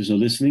policymakers are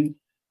listening,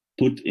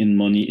 put in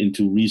money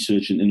into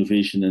research and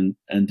innovation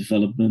and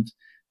development,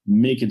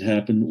 make it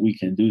happen. We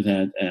can do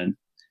that, and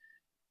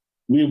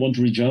we want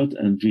to reach out,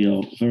 and we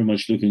are very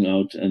much looking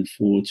out and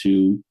forward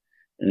to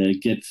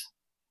get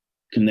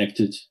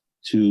connected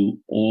to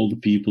all the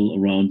people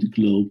around the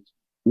globe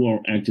who are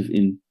active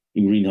in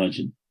green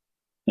hydrogen.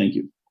 Thank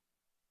you.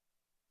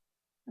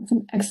 That's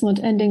an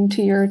excellent ending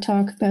to your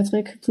talk,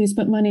 Patrick. Please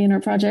put money in our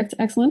project.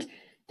 Excellent.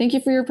 Thank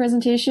you for your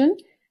presentation.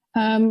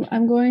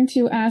 I'm going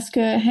to ask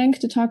Henk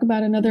to talk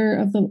about another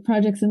of the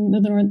projects in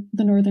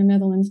the Northern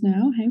Netherlands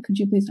now. Henk, could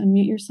you please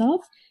unmute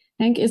yourself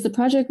Henk is the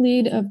project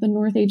lead of the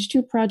North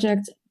H2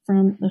 project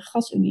from the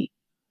GasUnie.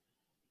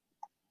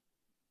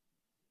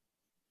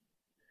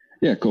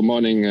 Yeah, good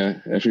morning,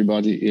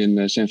 everybody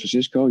in San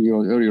Francisco.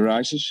 You're early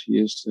risers.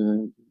 Yes,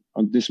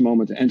 on this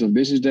moment, the end of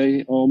business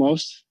day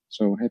almost.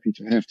 So happy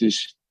to have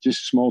this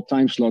just small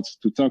time slot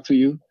to talk to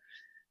you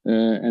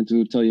and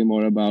to tell you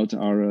more about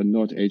our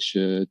North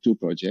H2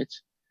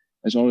 project.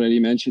 As already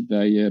mentioned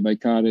by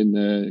Karin,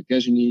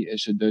 GasUnie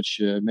is a Dutch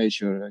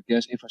major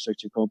gas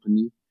infrastructure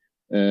company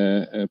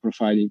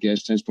providing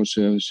gas transport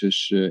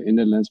services in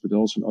the Netherlands, but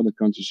also in other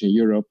countries in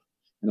Europe,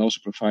 and also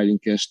providing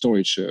gas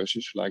storage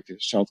services like the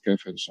South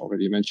Caverns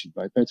already mentioned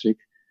by Patrick,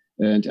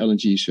 and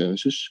LNG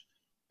services.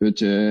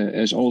 But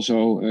as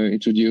also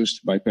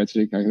introduced by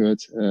Patrick, I heard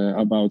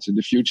about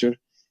the future.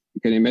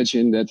 You can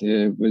imagine that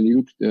when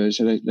you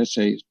let's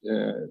say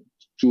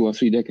 2 or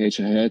 3 decades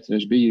ahead,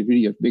 there's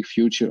really a big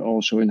future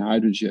also in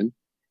hydrogen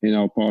in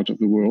our part of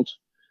the world,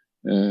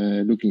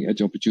 looking at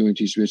the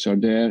opportunities which are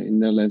there in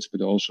the Netherlands,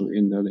 but also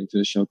in the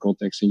international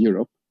context in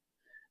Europe.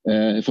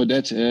 For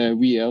that,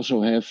 we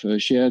also have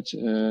shared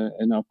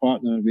and are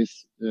partnered with,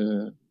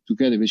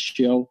 together with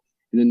Shell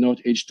in the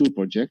North H2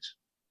 project.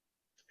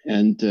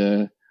 And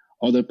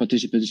other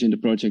participants in the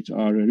project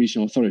are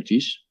regional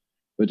authorities.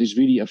 But it's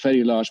really a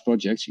very large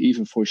project,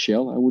 even for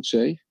Shell, I would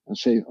say. I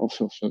say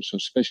also, so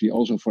especially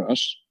also for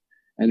us.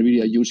 And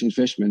really a huge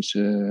investments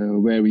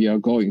where we are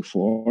going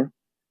for.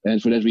 And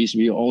for that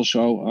reason, we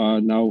also are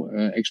now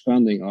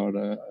expanding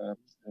our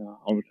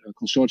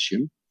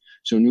consortium.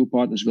 So new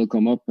partners will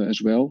come up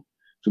as well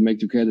to make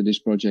together this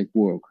project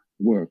work.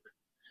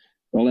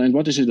 Well, and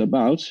what is it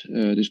about,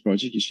 this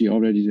project? You see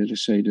already,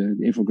 let's say, the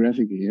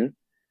infographic here.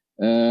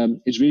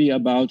 It's really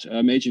about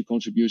a major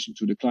contribution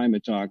to the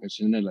climate targets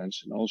in the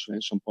Netherlands and also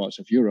in some parts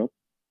of Europe.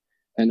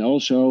 And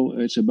also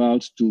it's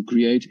about to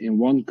create in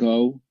one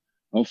go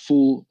a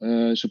full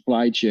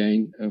supply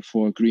chain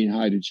for green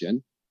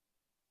hydrogen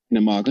in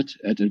the market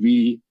at a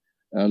really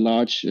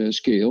large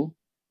scale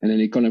and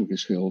an economic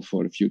scale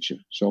for the future.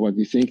 So what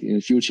we think in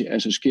the future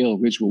as a scale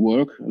which will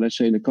work, let's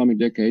say in the coming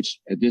decades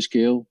at this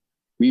scale,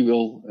 we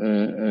will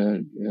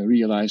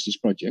realize this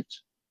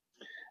project.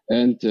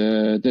 And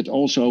that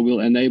also will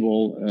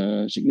enable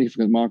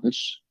significant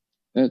markets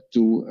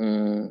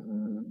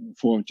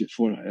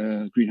for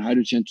green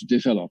hydrogen to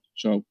develop.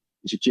 So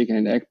it's a chicken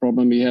and egg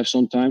problem we have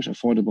sometimes.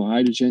 Affordable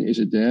hydrogen, is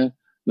it there?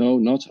 No,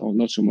 not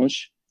so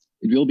much.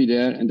 It will be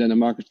there, and then the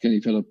market can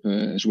develop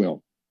as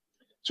well.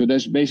 So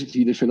that's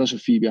basically the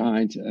philosophy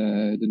behind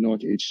the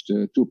North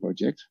H2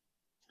 project.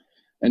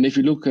 And if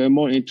you look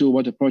more into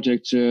what the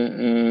project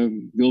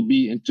will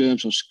be in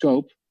terms of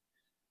scope,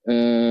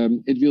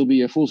 it will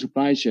be a full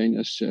supply chain,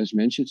 as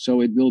mentioned. So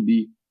it will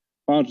be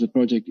part of the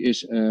project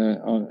is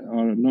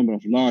our number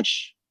of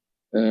large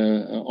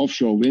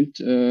offshore wind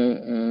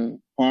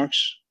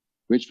parks,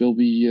 which will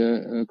be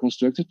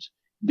constructed,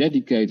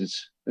 dedicated.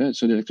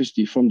 So the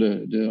electricity from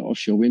the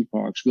offshore wind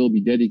parks will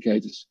be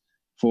dedicated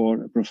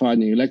for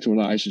providing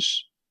electrolyzers,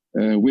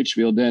 which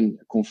will then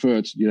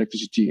convert the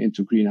electricity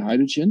into green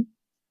hydrogen.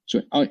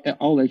 So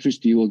all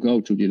electricity will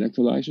go to the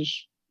electrolyzers,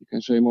 you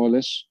can say more or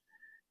less.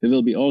 There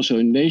will be also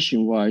a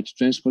nationwide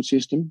transport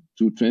system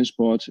to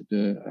transport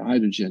the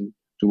hydrogen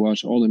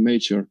towards all the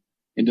major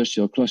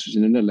industrial clusters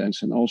in the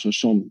Netherlands and also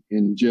some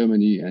in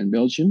Germany and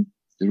Belgium.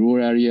 The Ruhr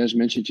area is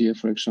mentioned here,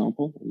 for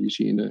example, you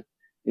see in the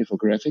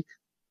infographic.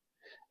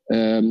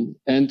 And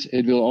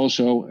it will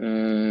also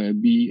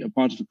be a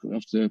part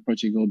of the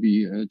project will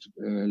be,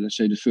 let's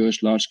say, the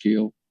first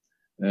large-scale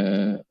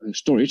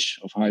storage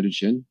of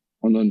hydrogen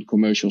on a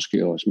commercial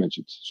scale, as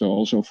mentioned. So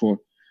also for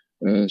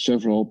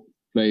several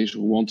players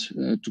who want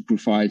to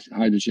provide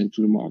hydrogen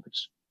to the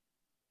markets.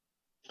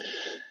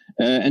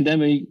 And then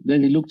we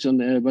looked on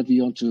what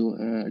we want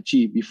to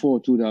achieve before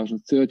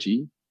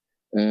 2030.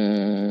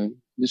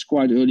 This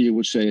quite early, I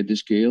would say, at this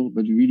scale,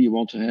 but we really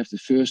want to have the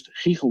first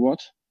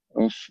gigawatt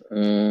of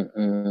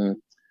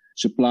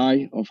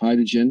supply of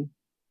hydrogen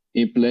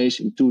in place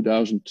in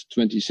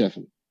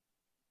 2027.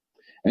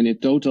 And in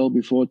total,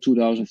 before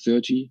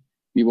 2030,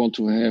 we want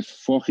to have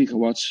 4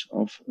 gigawatts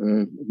of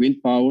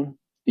wind power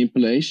in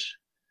place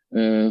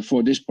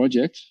for this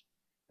project.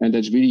 And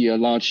that's really a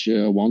large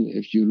one.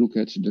 If you look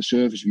at the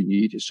service we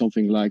need, it's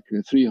something like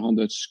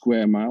 300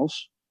 square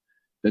miles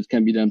that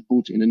can be then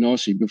put in the North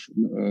Sea,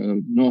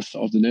 north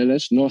of the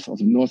Netherlands, north of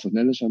the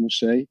Netherlands, I must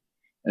say.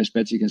 As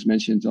Patrick has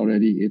mentioned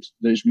already,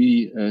 there's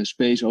really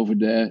space over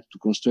there to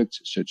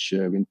construct such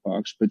wind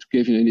parks. But to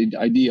give you an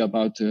idea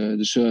about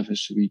the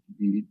service we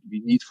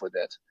need for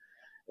that,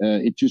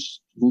 it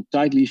just would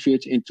tightly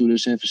fit into the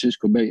San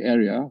Francisco Bay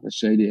Area, let's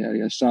say the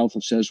area south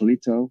of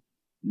Sausalito.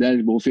 Then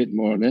it will fit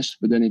more or less,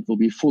 but then it will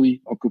be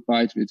fully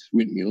occupied with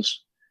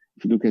windmills.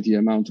 If you look at the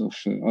amount of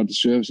the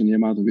service and the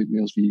amount of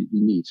windmills we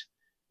need.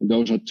 And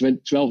those are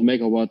 12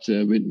 megawatt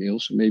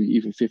windmills, maybe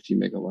even 50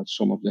 megawatts,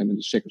 some of them in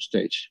the second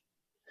stage.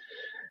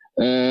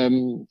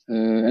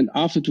 And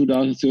after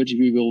 2030,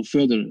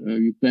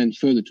 we plan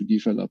further to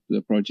develop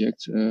the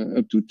project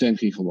up to 10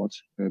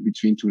 gigawatts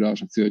between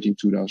 2030 and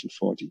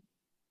 2040.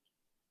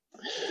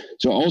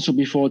 So also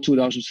before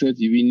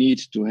 2030, we need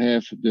to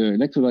have the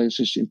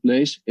electrolyzers in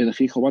place at a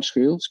gigawatt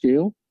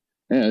scale.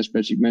 As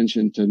Patrick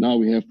mentioned, now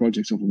we have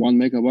projects of 1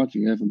 megawatt.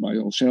 We have them by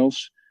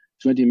ourselves,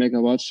 20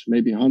 megawatts,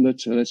 maybe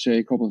 100, let's say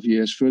a couple of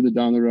years further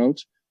down the road.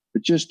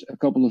 But just a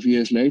couple of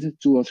years later,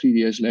 2 or 3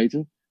 years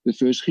later, the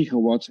first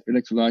gigawatt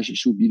electrolyzer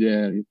should be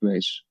there in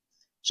place.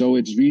 So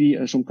it's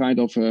really some kind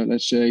of,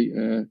 let's say,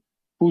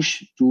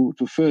 push to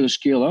further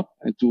scale up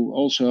and to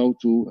also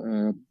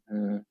to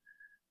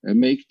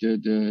make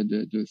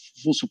the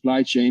full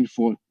supply chain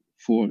for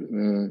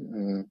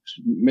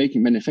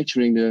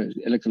manufacturing the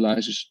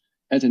electrolyzers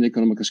at an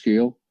economical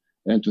scale,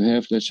 and to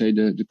have, let's say,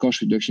 the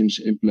cost reductions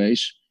in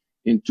place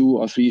in 2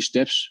 or 3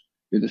 steps,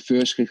 with the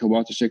first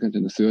gigawatt, the second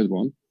and the third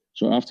one.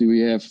 So after we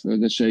have,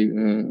 let's say,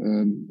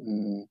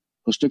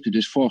 constructed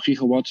this 4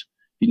 gigawatt,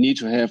 we need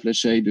to have,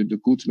 let's say, the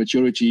good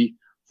maturity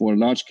for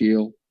large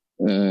scale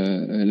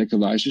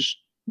electrolyzers,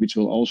 which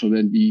will also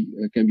then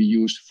can be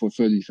used for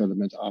further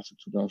development after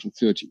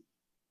 2030.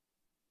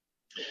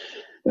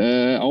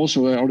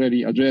 Also, I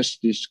already addressed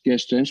this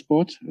gas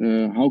transport.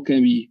 How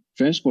can we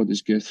transport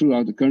this gas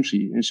throughout the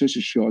country in such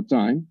a short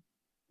time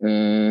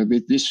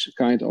with this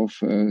kind of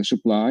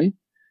supply?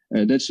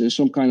 That's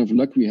some kind of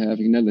luck we have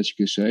in Netherlands, you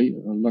could say,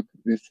 luck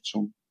with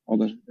some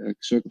other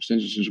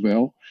circumstances as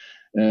well.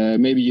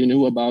 Maybe you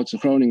knew about the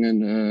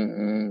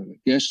Groningen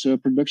gas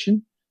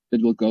production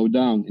that will go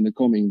down in the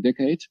coming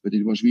decade, but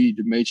it was really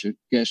the major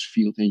gas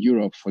field in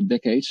Europe for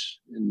decades.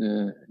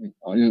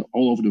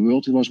 All over the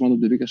world, it was one of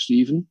the biggest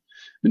even.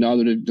 But now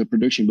the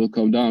production will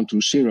come down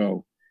to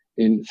 0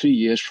 in 3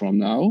 years from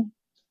now.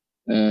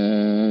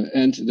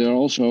 And they're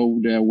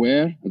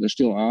aware, there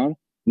still are,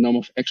 a number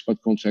of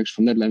export contracts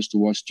from Netherlands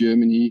towards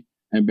Germany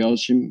and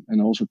Belgium,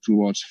 and also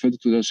towards further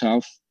to the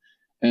south.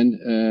 And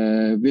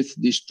with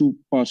these 2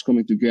 parts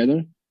coming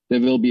together, there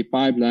will be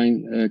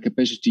pipeline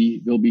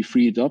capacity will be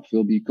freed up,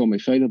 will become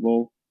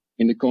available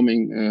in the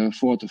coming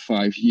 4 to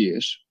 5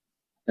 years.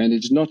 And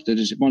it's not that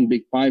it's one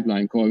big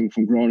pipeline going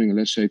from Groningen,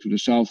 let's say, to the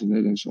south of the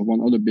Netherlands, or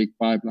one other big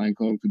pipeline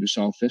going to the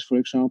southwest, for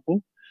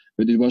example.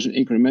 But it was an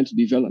incremental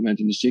development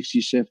in the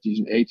 60s, 70s,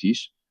 and 80s.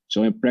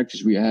 So in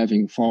practice, we are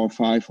having 4 or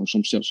 5 or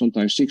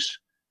sometimes 6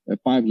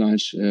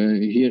 pipelines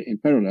here in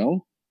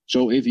parallel.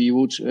 So if you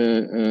would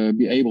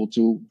be able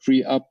to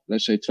free up,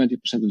 let's say, 20%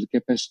 of the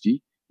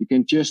capacity, you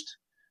can just,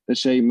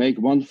 let's say, make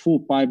one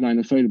full pipeline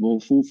available,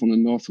 full from the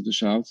north to the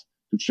south,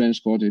 to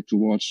transport it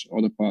towards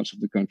other parts of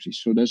the country.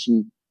 So that's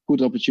a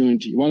good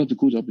opportunity, one of the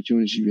good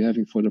opportunities we're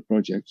having for the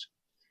project.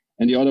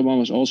 And the other one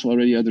was also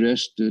already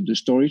addressed, the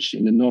storage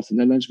in the north of the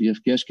Netherlands. We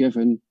have gas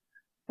cavern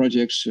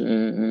projects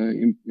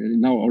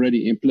now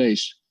already in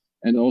place,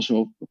 and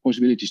also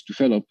possibilities to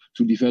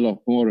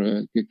develop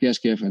more gas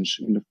caverns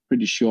in a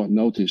pretty short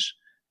notice,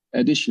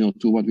 additional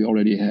to what we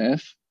already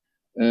have.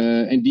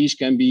 And these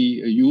can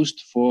be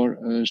used for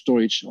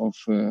storage of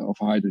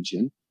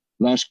hydrogen,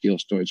 large-scale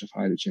storage of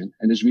hydrogen.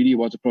 And that's really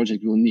what the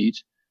project will need.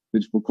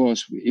 But of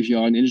course, if you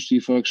are in industry,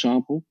 for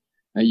example,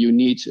 and you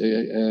need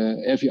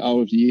every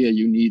hour of the year,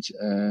 you need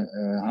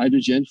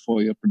hydrogen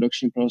for your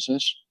production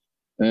process.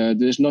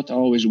 There's not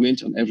always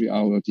wind on every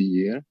hour of the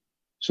year.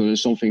 So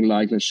there's something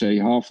like, let's say,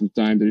 half the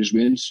time there is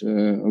wind,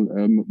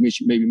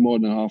 maybe more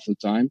than half the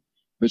time.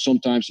 But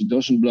sometimes it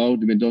doesn't blow,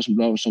 the wind doesn't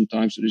blow,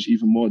 sometimes there is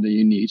even more than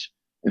you need.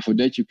 And for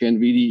that, you can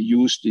really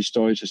use the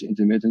storage as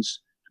intermittents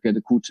to get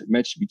a good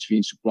match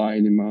between supply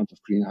and demand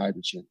of green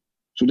hydrogen.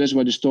 So that's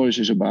what the storage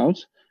is about.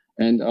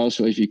 And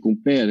also, if you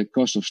compare the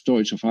cost of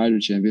storage of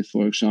hydrogen with,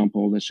 for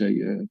example, let's say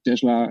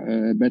Tesla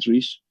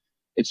batteries,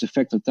 it's a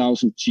factor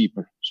 1,000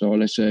 cheaper. So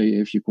let's say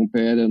if you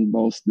compare them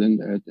both,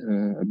 then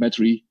a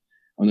battery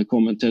on a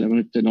common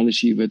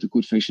technology with a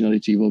good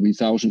functionality will be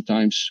 1,000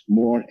 times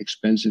more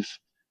expensive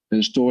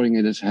than storing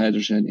it as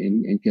hydrogen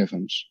in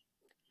caverns.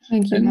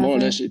 Thank you. And more or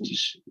less it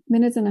is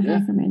minutes and a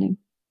half remaining.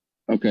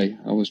 Okay,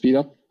 I will speed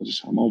up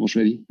because I'm almost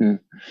ready.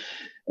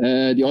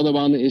 The other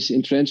one is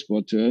in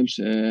transport terms,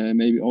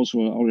 maybe also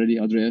already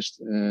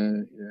addressed.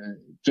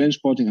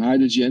 Transporting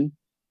hydrogen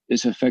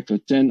is a factor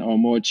 10 or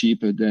more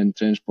cheaper than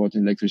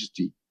transporting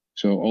electricity.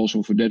 So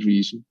also for that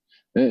reason,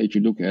 if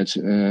you look at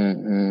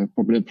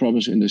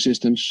problems in the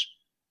systems,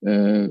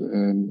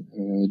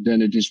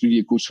 then it is really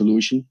a good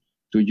solution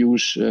to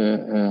use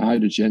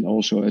hydrogen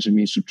also as a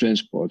means to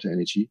transport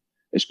energy.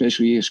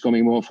 Especially it's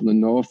coming more from the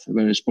north,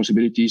 where there's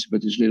possibilities,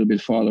 but it's a little bit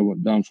farther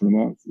down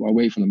from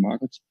away from the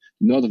market.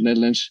 The north of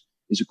Netherlands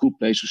is a good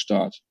place to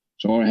start.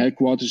 So our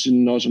headquarters is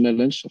in the north of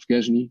Netherlands, of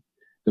Gazny.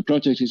 The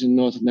project is in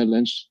the north of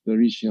Netherlands. The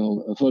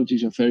regional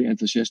authorities are very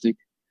enthusiastic.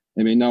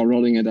 And we're now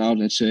rolling it out,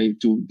 let's say,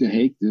 to The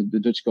Hague, the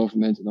Dutch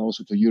government, and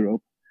also to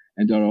Europe.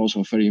 And there are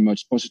also very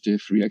much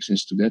positive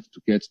reactions to that,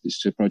 to get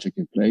this project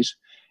in place.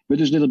 But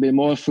there's a little bit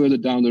more further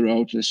down the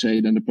road, let's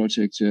say, than the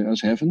project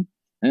Eemshaven.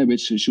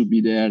 Which should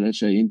be there, let's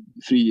say, in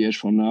 3 years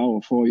from now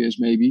or 4 years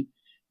maybe.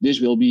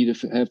 This will be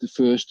have the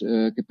first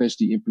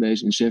capacity in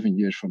place in 7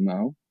 years from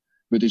now.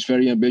 But it's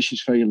very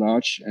ambitious, very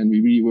large, and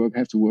we really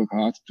have to work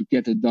hard to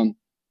get it done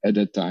at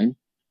that time.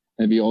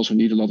 And we also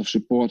need a lot of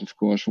support, of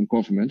course, from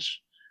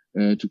governments.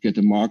 to get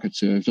the market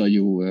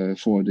value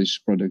for this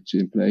product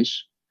in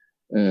place.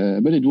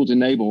 But it would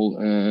enable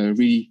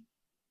really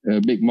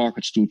big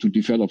markets to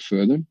develop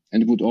further.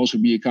 And it would also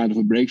be a kind of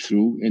a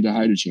breakthrough in the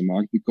hydrogen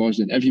market, because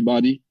then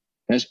everybody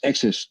has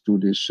access to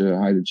this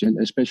hydrogen,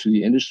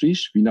 especially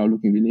industries. We're now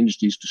looking at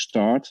industries to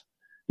start,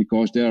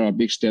 because there are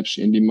big steps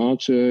in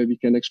demand we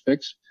can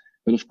expect.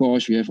 But of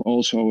course, we have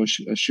also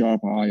a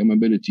sharp eye on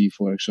mobility,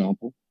 for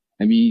example.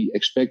 And we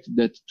expect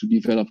that to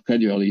develop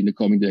gradually in the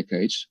coming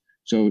decades.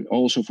 So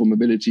also for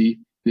mobility,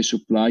 this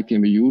supply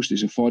can be used,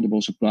 this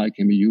affordable supply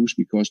can be used,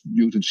 because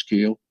due to the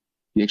scale,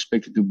 we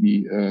expect it to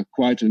be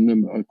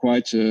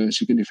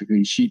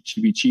significantly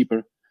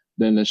cheaper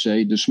than, let's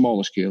say, the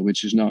smaller scale,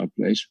 which is now in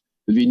place.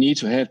 But we need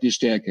to have this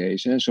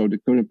staircase. So the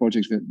current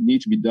projects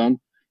need to be done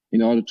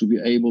in order to be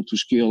able to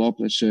scale up,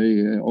 let's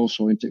say,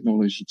 also in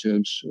technology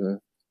terms,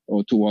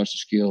 or towards the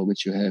scale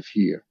which you have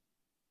here.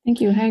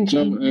 Thank you, Henk.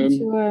 So,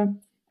 to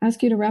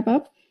ask you to wrap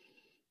up.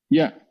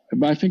 Yeah,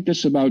 but I think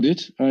that's about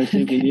it. I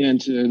think in the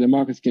end, the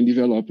market can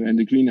develop and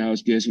the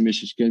greenhouse gas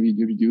emissions can be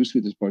reduced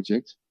with this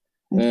project.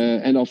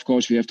 And of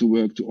course, we have to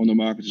work on the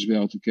market as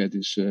well to get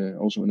this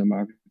also in the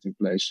market in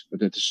place. But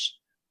that is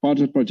part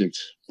of the project.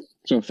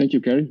 So thank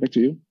you, Karin. Back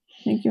to you.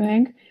 Thank you,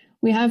 Henk.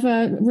 We have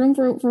room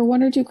for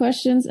one or two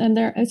questions, and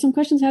there some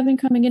questions have been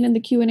coming in the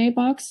Q&A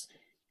box.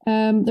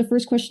 The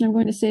first question I'm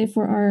going to say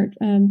for our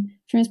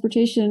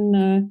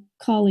transportation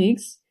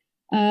colleagues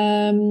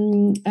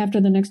after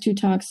the next two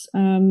talks.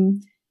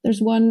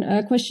 There's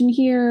one question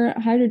here.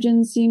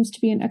 Hydrogen seems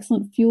to be an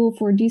excellent fuel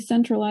for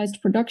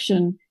decentralized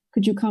production.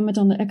 Could you comment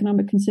on the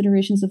economic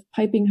considerations of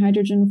piping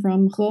hydrogen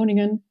from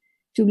Groningen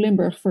to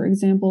Limburg, for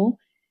example,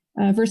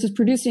 versus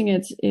producing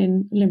it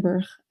in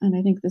Limburg? And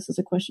I think this is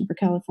a question for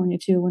California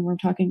too, when we're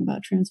talking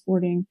about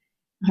transporting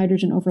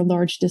hydrogen over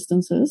large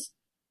distances.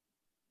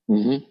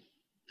 Mm-hmm.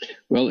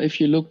 Well, if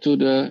you look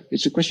to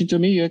it's a question to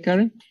me,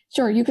 Karin?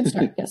 Sure, you can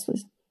start. Yes,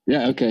 please.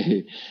 Yeah,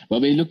 okay.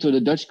 Well, when you look to the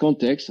Dutch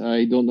context,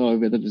 I don't know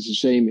whether it's the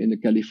same in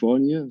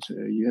California. So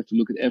you have to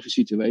look at every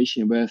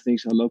situation where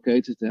things are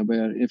located and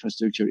where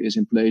infrastructure is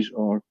in place,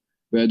 or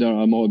where there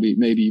are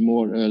maybe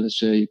more, let's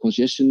say,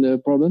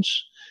 congestion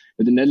problems.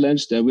 In the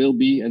Netherlands, there will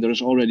be, and there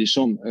is already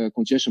some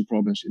congestion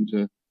problems in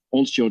the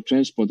onshore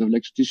transport of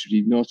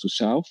electricity north to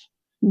south.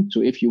 Mm.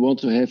 So if you want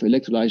to have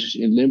electrolyzers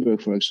in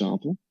Limburg, for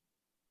example,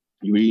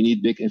 you really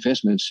need big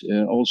investments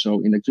also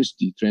in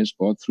electricity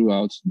transport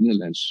throughout the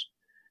Netherlands.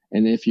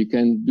 And if you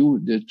can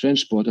do the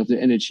transport of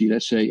the energy,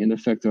 let's say in a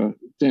factor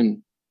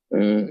 10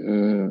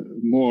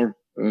 more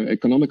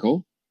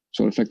economical,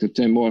 so a factor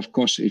 10 more of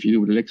cost if you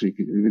do with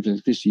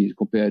electricity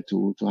compared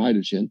to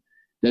hydrogen,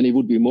 then it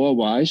would be more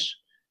wise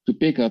to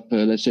pick up,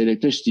 let's say,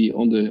 electricity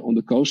on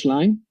the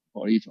coastline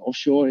or even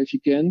offshore if you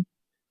can,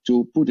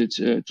 to put it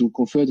to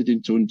convert it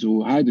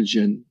into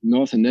hydrogen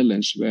northern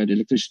Netherlands where the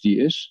electricity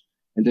is,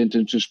 and then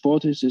to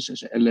transport this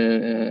as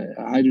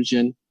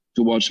hydrogen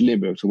towards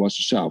Limburg, towards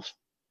the south.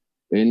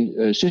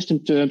 In system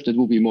terms, that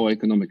will be more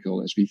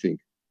economical, as we think.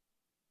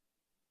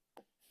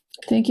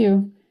 Thank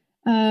you.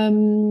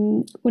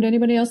 Would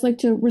anybody else like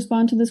to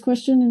respond to this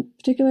question in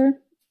particular?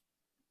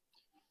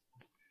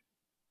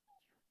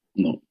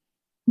 No.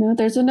 No,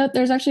 there's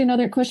actually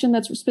another question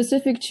that's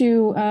specific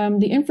to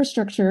the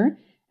infrastructure,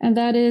 and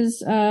that is,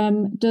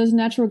 does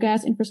natural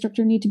gas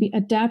infrastructure need to be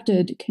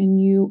adapted? Can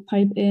you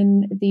pipe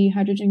in the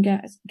hydrogen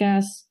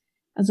gas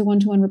as a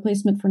one-to-one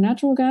replacement for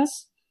natural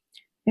gas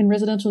in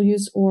residential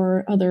use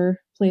or other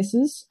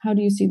places? How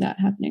do you see that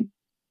happening?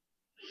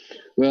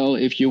 Well,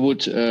 if you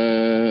would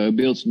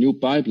build new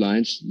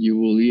pipelines, you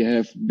will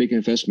have big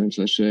investments,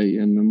 let's say,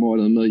 in more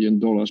than $1 million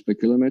per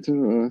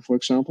kilometer, for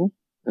example,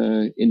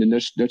 in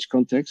the Dutch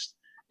context.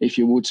 If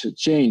you would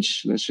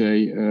change, let's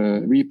say,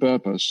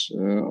 repurpose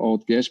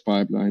old gas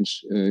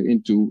pipelines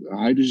into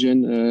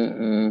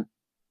hydrogen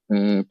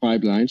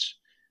pipelines,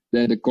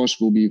 then the cost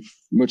will be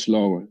much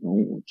lower,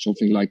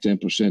 something like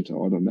 10%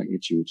 order of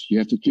magnitude. You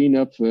have to clean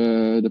up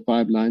the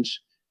pipelines.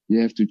 You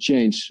have to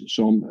change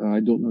some, I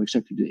don't know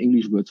exactly the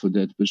English word for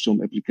that, but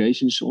some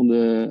applications on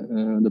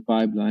the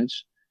pipelines.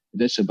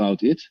 That's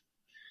about it.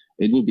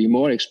 It will be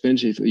more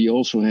expensive. You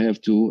also have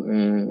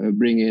to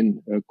bring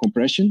in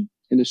compression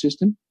in the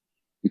system,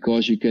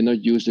 because you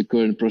cannot use the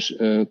current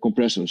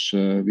compressors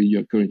we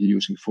are currently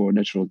using for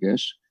natural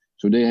gas.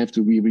 So they have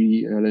to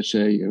be, let's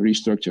say,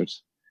 restructured.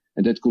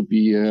 And that could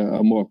be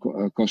a more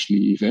costly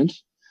event.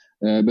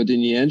 But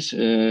in the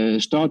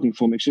end, starting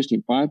from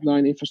existing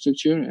pipeline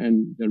infrastructure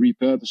and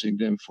repurposing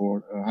them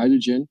for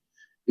hydrogen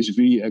is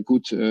really a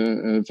good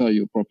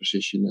value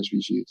proposition as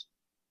we see it.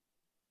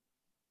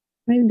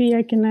 Maybe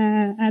I can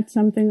add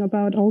something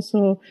about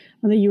also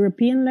on the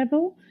European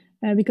level,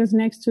 because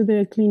next to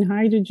the clean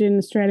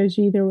hydrogen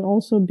strategy, there will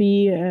also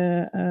be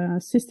a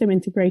system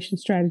integration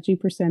strategy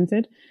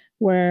presented,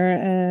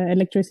 where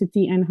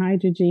electricity and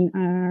hydrogen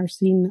are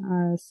seen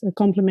as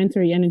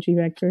complementary energy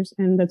vectors,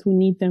 and that we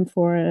need them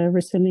for a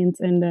resilient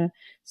and a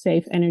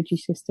safe energy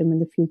system in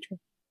the future.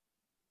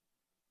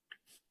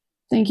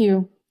 Thank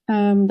you.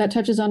 That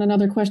touches on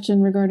another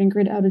question regarding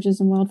grid outages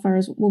and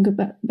wildfires. We'll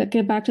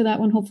get back to that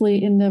one,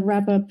 hopefully in the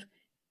wrap-up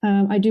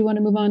I do want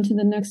to move on to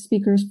the next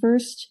speakers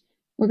first.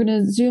 We're going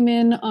to zoom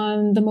in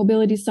on the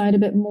mobility side a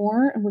bit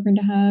more, and we're going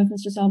to have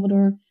Mr.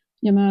 Salvador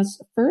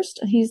Llamas first.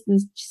 He's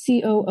the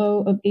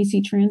COO of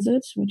AC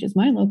Transit, which is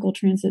my local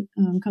transit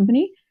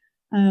company.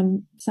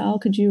 Sal,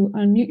 could you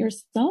unmute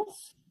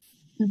yourself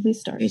and please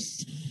start?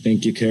 Yes,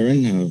 thank you,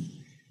 Karen.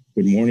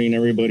 Good morning,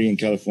 everybody in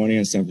California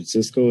and San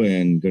Francisco,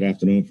 and good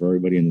afternoon for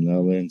everybody in the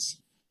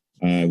Netherlands.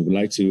 I would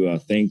like to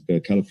thank the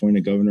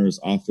California Governor's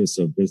Office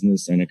of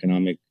Business and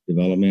Economic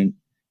Development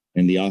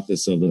and the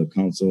Office of the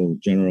Consul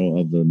General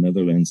of the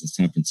Netherlands in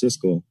San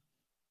Francisco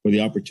for the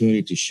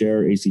opportunity to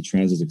share AC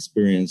Transit's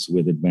experience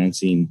with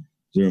advancing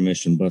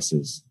zero-emission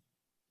buses.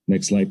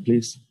 Next slide,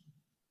 please.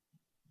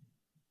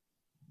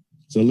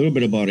 So a little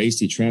bit about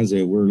AC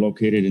Transit. We're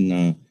located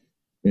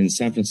in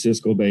San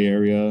Francisco Bay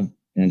Area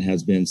and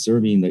has been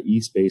serving the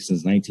East Bay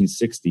since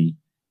 1960,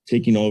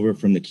 taking over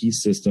from the Key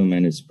System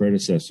and its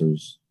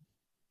predecessors.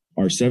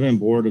 Our 7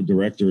 board of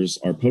directors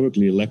are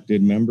publicly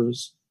elected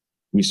members.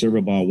 We serve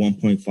about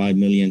 1.5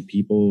 million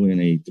people in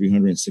a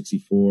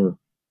 364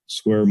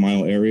 square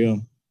mile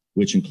area,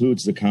 which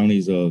includes the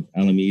counties of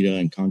Alameda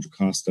and Contra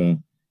Costa,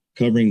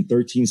 covering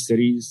 13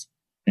 cities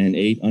and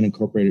 8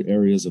 unincorporated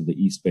areas of the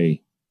East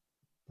Bay.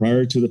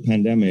 Prior to the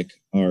pandemic,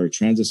 our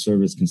transit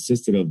service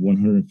consisted of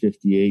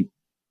 158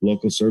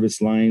 local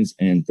service lines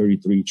and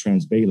 33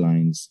 Transbay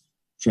lines,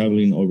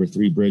 traveling over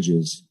 3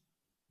 bridges.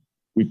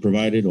 We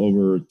provided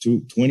over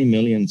 20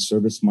 million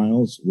service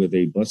miles with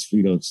a bus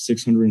fleet of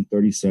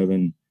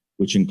 637,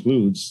 which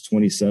includes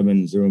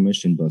 27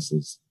 zero-emission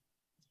buses,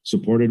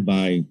 supported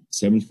by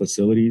 7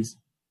 facilities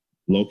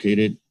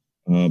located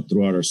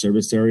throughout our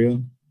service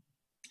area,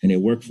 and a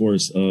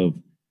workforce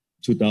of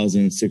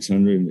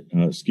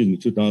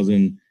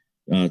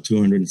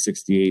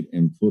 2,268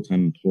 and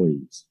full-time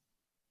employees.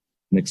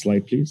 Next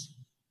slide, please.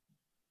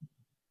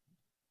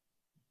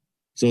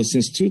 So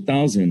since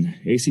 2000,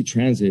 AC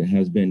Transit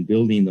has been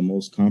building the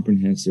most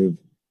comprehensive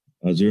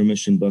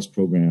zero-emission bus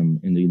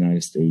program in the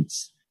United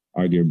States,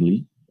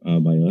 arguably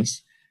by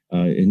us.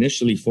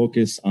 Initially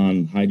focused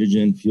on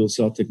hydrogen fuel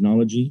cell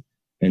technology,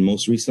 and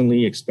most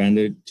recently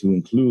expanded to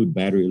include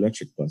battery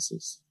electric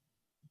buses.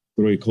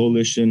 Through a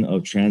coalition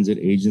of transit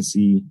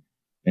agency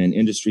and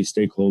industry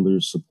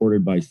stakeholders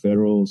supported by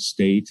federal,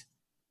 state,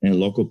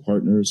 and local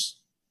partners,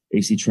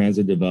 AC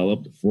Transit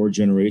developed 4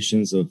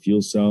 generations of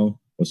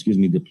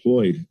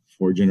deployed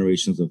 4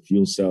 generations of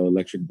fuel cell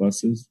electric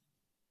buses,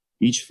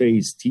 each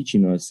phase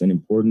teaching us an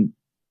important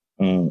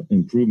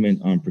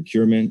improvement on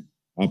procurement,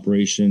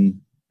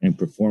 operation, and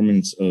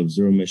performance of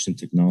zero-emission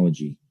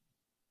technology.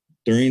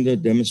 During the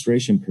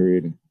demonstration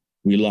period,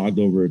 we logged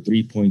over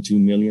 3.2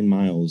 million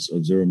miles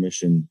of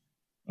zero-emission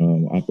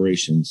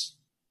operations,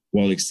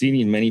 while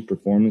exceeding many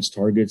performance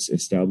targets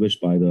established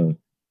by the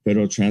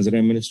Federal Transit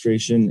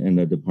Administration and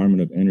the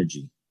Department of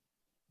Energy.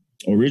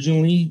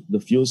 Originally, the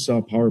fuel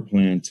cell power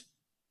plants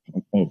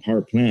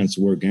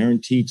were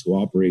guaranteed to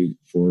operate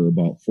for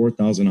about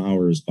 4,000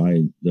 hours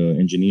by the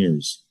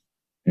engineers.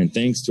 And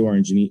thanks to our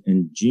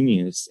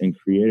ingenious and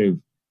creative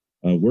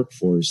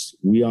workforce,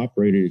 we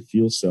operated a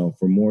fuel cell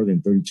for more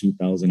than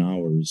 32,000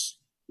 hours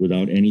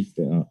without any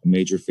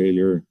major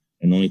failure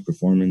and only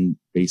performing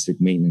basic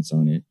maintenance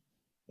on it,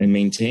 and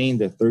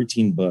maintained a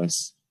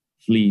 13-bus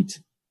fleet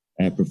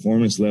at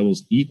performance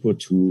levels equal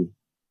to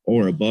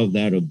or above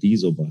that of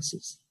diesel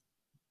buses.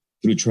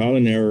 Through trial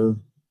and error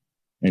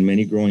and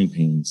many growing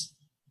pains,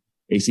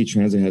 AC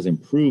Transit has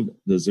improved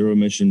the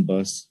zero-emission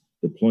bus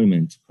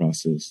deployment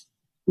process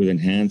with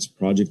enhanced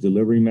project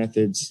delivery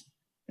methods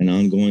and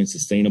ongoing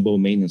sustainable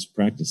maintenance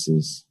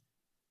practices.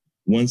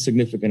 One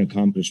significant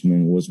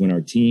accomplishment was when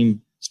our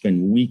team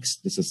spent weeks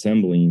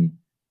disassembling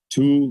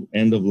 2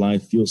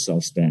 end-of-life fuel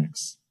cell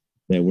stacks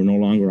that were no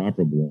longer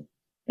operable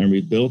and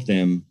rebuilt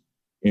them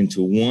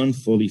into 1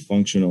 fully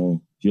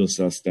functional fuel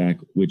cell stack,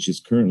 which is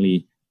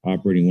currently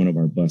operating one of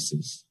our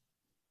buses.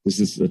 This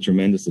is a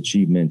tremendous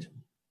achievement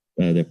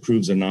that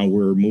proves that now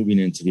we're moving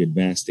into the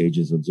advanced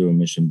stages of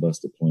zero-emission bus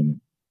deployment.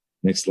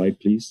 Next slide,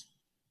 please.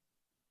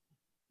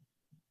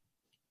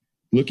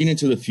 Looking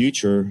into the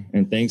future,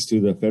 and thanks to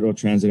the Federal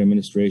Transit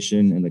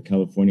Administration and the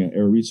California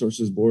Air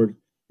Resources Board,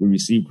 we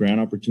received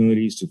grant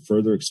opportunities to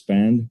further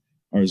expand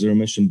our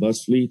zero-emission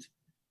bus fleet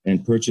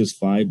and purchase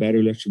 5 battery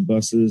electric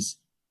buses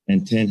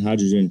and 10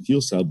 hydrogen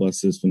fuel cell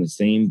buses from the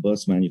same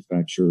bus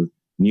manufacturer,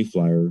 New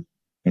Flyer.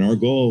 And our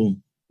goal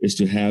is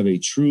to have a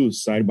true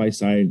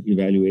side-by-side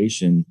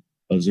evaluation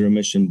of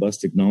zero-emission bus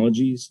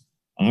technologies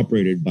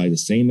operated by the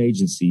same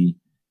agency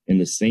in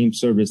the same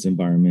service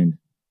environment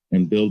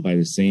and built by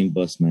the same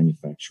bus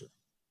manufacturer.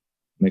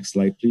 Next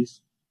slide,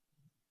 please.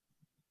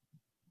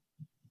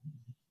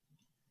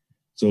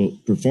 So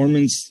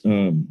performance,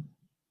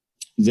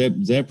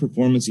 ZEB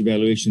Performance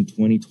Evaluation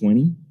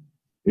 2020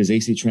 is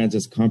AC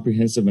Transit's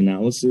comprehensive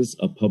analysis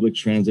of public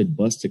transit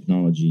bus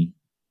technology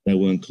that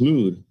will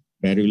include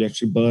battery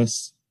electric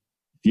bus,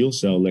 fuel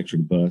cell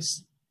electric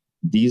bus,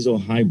 diesel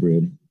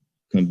hybrid,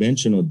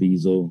 conventional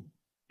diesel,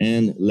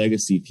 and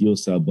legacy fuel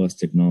cell bus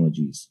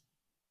technologies.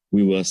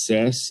 We will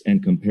assess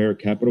and compare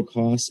capital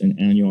costs and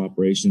annual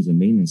operations and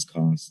maintenance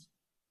costs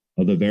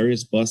of the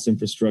various bus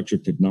infrastructure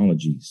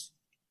technologies.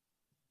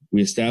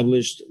 We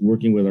established,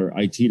 working with our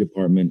IT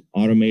department,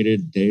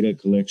 automated data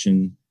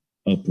collection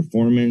of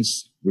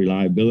performance,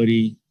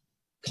 reliability,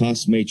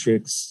 cost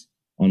matrix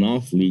on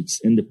all fleets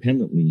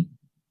independently,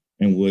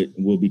 and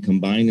will be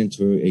combined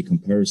into a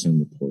comparison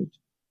report.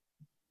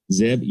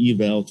 ZEB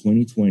Eval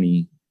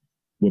 2020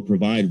 will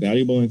provide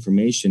valuable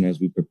information as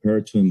we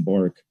prepare to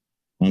embark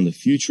on the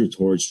future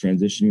towards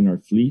transitioning our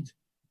fleet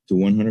to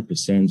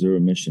 100% zero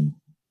emission.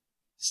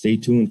 Stay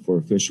tuned for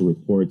official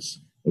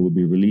reports that will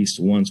be released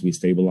once we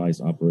stabilize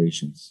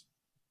operations.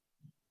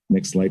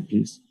 Next slide,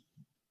 please.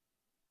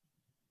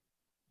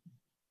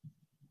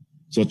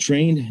 So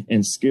trained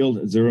and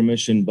skilled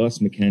zero-emission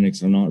bus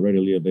mechanics are not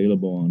readily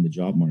available on the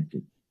job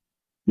market.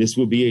 This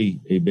will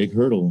be a big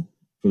hurdle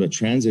for the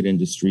transit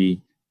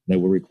industry that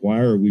will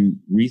require we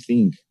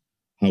rethink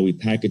how we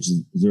package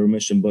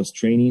zero-emission bus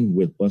training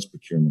with bus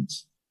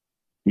procurements.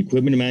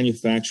 Equipment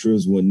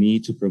manufacturers will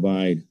need to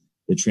provide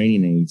the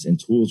training aids and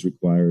tools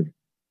required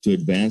to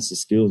advance the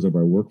skills of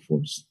our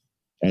workforce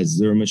as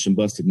zero-emission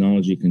bus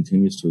technology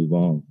continues to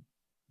evolve.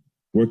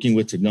 Working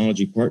with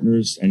technology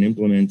partners and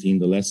implementing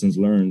the lessons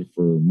learned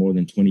for more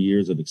than 20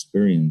 years of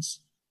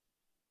experience,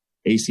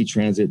 AC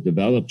Transit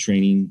developed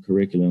training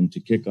curriculum to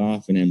kick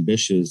off an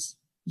ambitious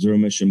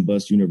zero-emission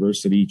bus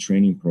university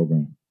training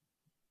program.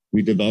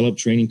 We developed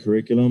training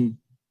curriculum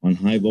on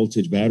high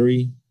voltage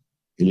battery,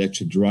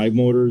 electric drive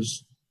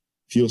motors,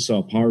 fuel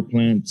cell power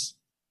plants,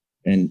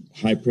 and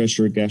high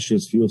pressure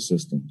gaseous fuel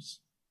systems.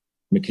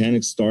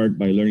 Mechanics start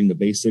by learning the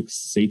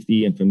basics,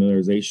 safety, and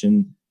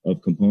familiarization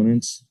of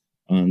components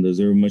on the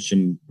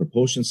zero-emission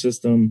propulsion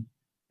system,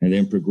 and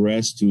then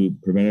progress to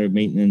preventative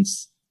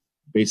maintenance,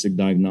 basic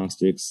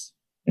diagnostics,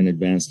 and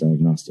advanced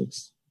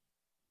diagnostics.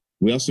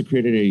 We also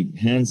created a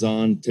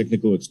hands-on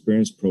technical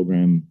experience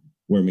program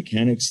where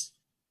mechanics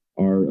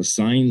are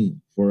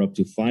assigned for up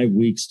to 5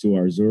 weeks to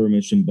our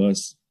zero-emission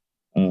bus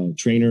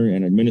trainer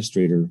and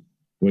administrator,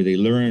 where they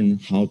learn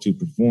how to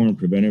perform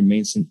preventive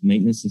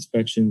maintenance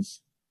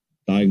inspections,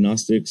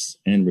 diagnostics,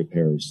 and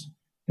repairs.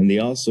 And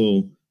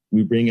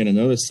we bring in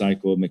another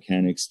cycle of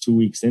mechanics 2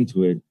 weeks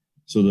into it,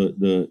 so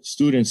the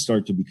students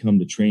start to become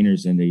the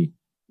trainers and they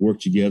work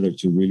together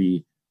to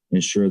really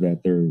ensure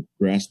that they're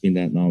grasping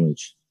that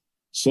knowledge.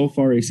 So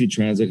far, AC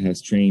Transit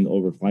has trained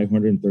over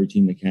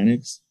 513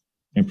 mechanics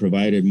and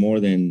provided more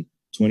than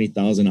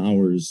 20,000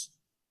 hours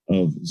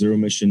of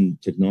zero-emission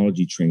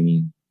technology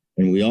training.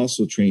 And we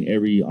also train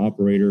every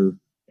operator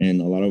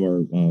and a lot of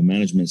our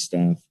management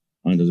staff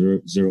on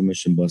the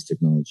zero-emission bus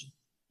technology.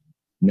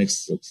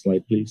 Next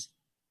slide, please.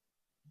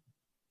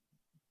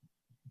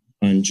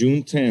 On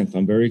June 10th,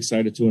 I'm very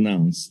excited to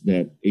announce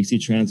that AC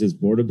Transit's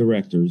Board of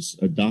Directors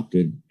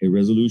adopted a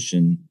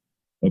resolution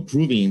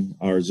approving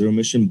our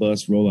zero-emission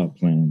bus rollout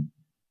plan,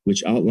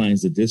 which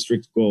outlines the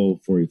district's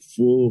goal for a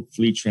full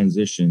fleet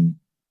transition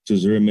to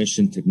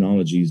zero-emission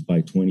technologies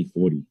by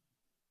 2040.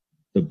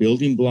 The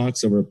building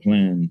blocks of our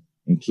plan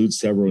include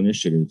several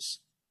initiatives.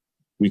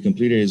 We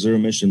completed a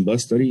zero-emission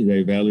bus study that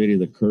evaluated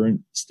the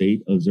current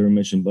state of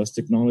zero-emission bus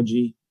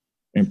technology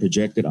and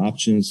projected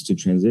options to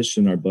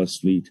transition our bus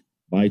fleet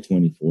by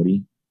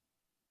 2040.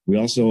 We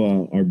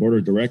also, our board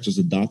of directors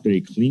adopted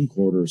a clean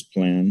corridors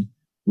plan,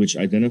 which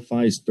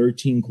identifies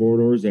 13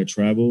 corridors that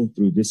travel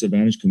through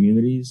disadvantaged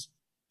communities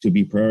to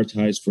be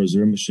prioritized for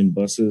zero-emission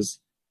buses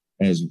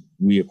as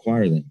we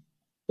acquire them.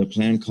 The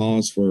plan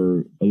calls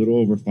for a little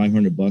over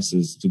 500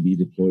 buses to be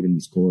deployed in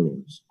these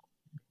corridors.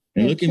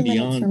 And looking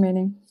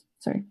beyond,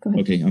 sorry, go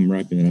ahead. Okay, I'm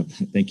wrapping it up.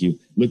 Thank you.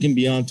 Looking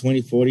beyond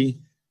 2040,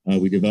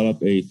 we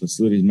developed a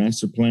facilities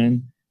master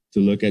plan to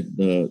look at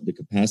the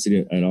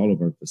capacity at all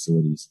of our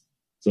facilities.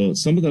 So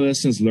some of the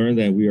lessons learned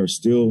that we are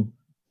still,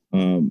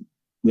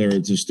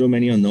 there's still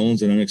many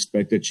unknowns and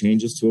unexpected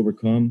changes to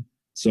overcome.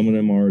 Some of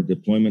them are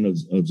deployment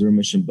of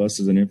zero-emission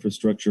buses and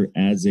infrastructure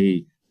adds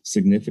a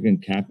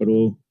significant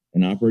capital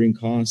and operating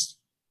costs.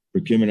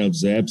 Procurement of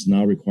ZEBs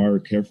now require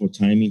careful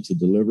timing to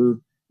deliver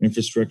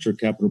infrastructure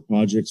capital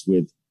projects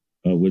with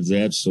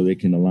ZEBs so they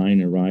can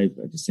align and arrive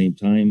at the same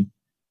time.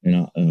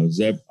 And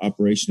ZEB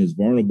operation is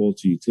vulnerable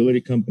to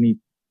utility company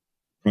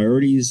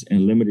priorities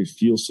and limited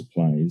fuel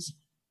supplies.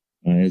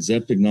 As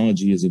ZEB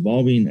technology is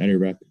evolving at a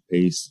rapid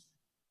pace,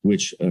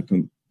 which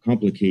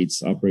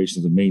complicates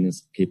operations and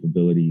maintenance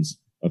capabilities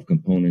of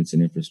components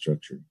and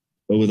infrastructure.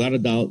 But without a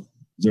doubt,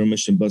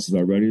 zero-emission buses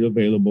are readily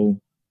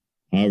available.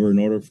 However, in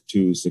order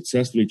to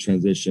successfully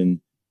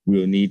transition, we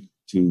will need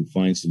to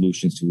find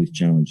solutions to these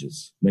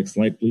challenges. Next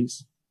slide,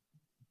 please.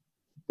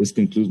 This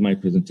concludes my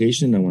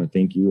presentation. I want to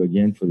thank you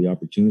again for the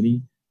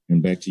opportunity,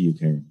 and back to you,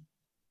 Karen.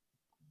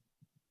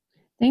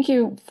 Thank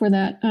you for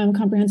that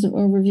comprehensive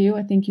overview.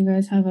 I think you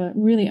guys have a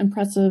really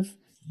impressive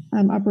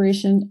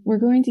operation. We're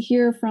going to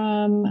hear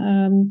from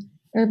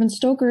Erwin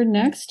Stoker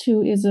next,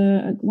 who is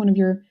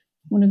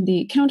one of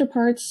the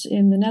counterparts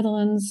in the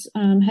Netherlands,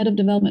 head of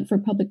development for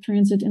public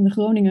transit in the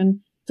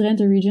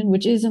Groningen-Drenthe region,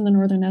 which is in the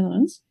northern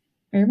Netherlands.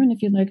 Erwin,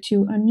 if you'd like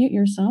to unmute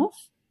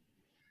yourself.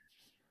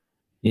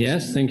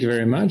 Yes, thank you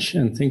very much.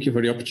 And thank you for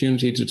the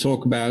opportunity to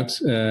talk about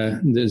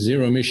the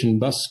zero-emission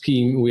bus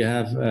scheme we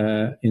have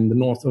in the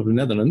north of the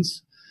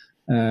Netherlands,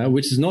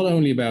 which is not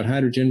only about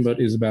hydrogen,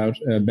 but is about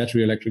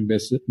battery electric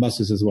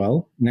buses as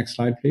well. Next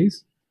slide,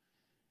 please.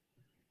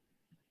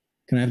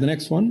 Can I have the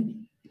next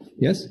one?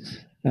 Yes.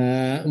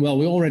 Well,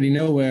 we already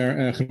know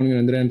where Groningen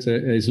and Drenthe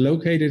is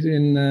located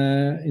in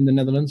the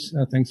Netherlands,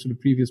 thanks to the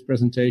previous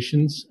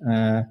presentations.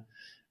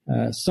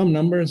 Some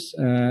numbers,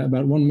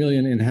 about 1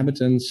 million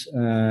inhabitants,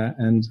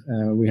 and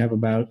we have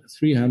about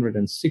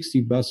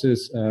 360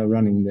 buses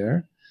running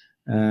there.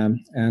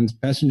 And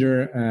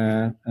passenger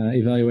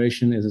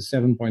evaluation is a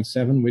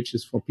 7.7, which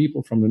is for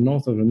people from the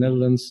north of the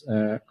Netherlands,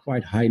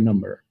 quite high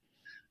number.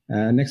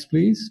 Next,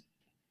 please.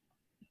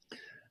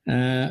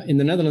 In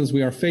the Netherlands,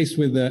 we are faced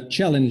with the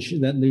challenge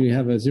that we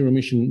have a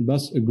zero-emission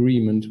bus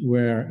agreement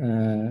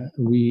where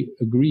we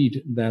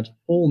agreed that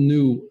all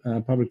new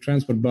public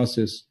transport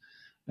buses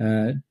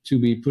to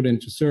be put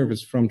into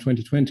service from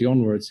 2020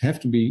 onwards have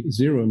to be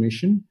zero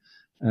emission,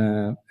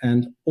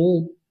 and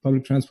all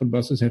public transport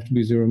buses have to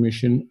be zero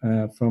emission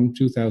from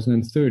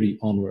 2030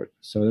 onward.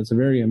 So that's a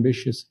very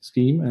ambitious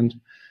scheme, and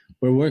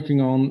we're working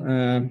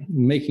on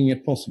making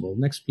it possible.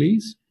 Next,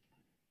 please.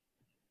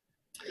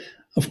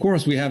 Of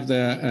course, we have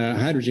the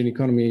hydrogen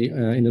economy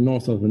in the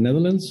north of the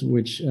Netherlands,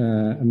 which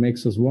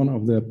makes us one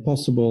of the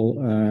possible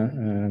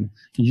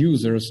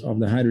users of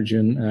the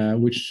hydrogen,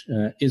 which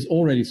is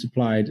already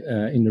supplied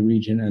in the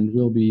region and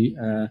will be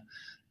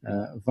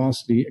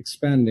vastly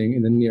expanding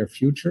in the near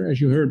future,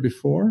 as you heard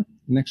before.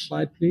 Next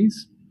slide,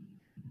 please.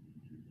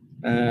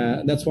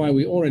 That's why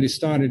we already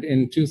started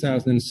in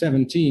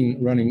 2017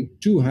 running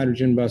 2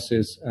 hydrogen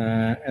buses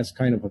as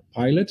kind of a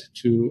pilot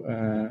to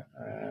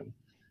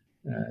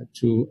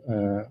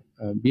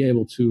be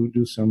able to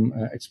do some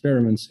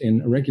experiments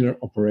in regular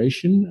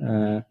operation,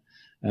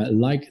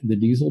 like the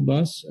diesel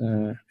bus.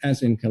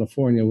 As in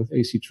California with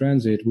AC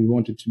Transit, we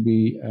wanted to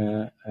be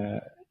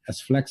as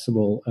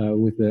flexible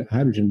with the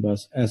hydrogen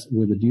bus as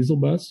with the diesel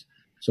bus.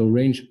 So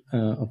range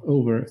of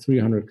over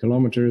 300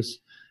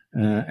 kilometers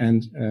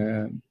and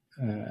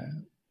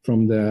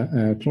from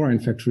the chlorine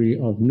factory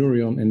of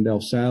Nouryon in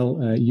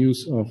Delfzijl,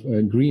 use of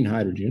green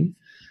hydrogen.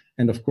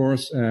 And of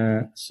course,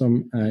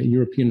 some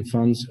European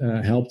funds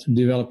helped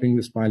developing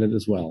this pilot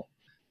as well.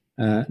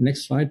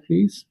 Next slide,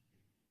 please.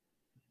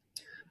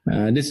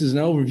 This is an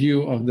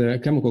overview of the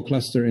chemical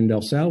cluster in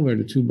Delfzijl, where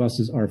the 2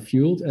 buses are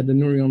fueled at the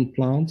Nouryon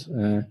plant.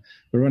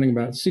 We're running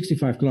about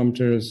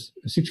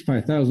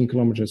 65,000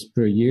 kilometers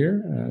per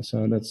year,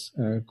 so that's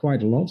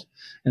quite a lot.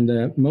 And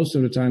most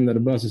of the time that a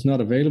bus is not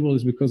available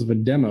is because of a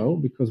demo,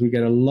 because we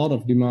get a lot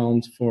of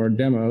demand for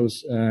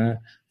demos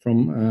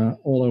from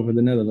all over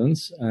the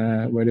Netherlands,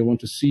 where they want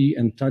to see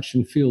and touch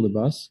and feel the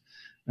bus.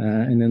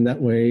 And in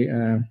that way,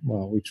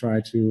 well, we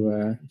try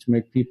to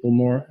make people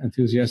more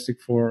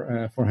enthusiastic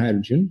for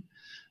hydrogen.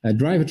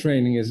 Driver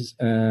training is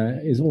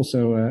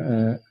also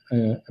a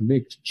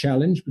big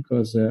challenge,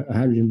 because a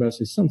hydrogen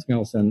bus is something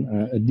else than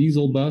a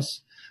diesel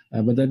bus,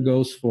 but that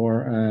goes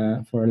for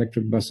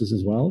electric buses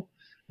as well.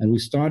 And we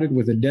started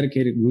with a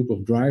dedicated group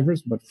of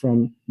drivers, but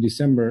from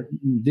December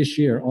this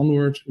year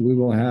onward, we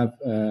will have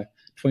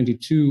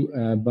 22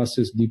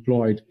 buses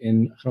deployed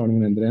in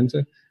Groningen and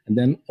Drenthe. And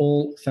then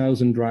all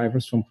 1,000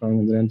 drivers from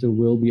Groningen and Drenthe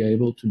will be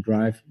able to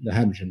drive the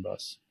hydrogen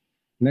bus.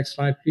 Next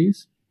slide,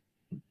 please.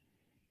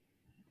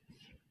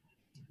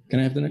 Can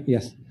I have the next?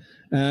 Yes.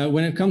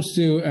 When it comes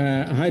to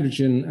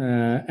hydrogen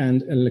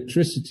and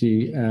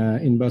electricity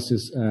in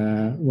buses,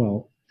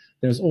 well,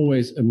 there's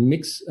always a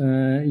mix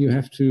you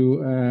have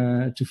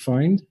to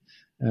find.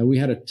 We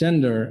had a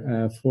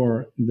tender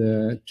for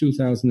the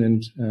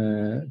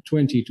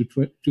 2020 to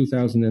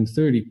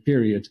 2030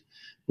 period,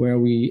 where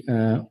we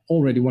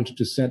already wanted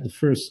to set the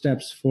first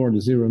steps for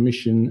the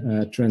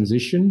zero-emission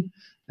transition,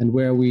 and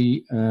where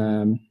we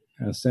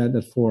said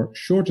that for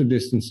shorter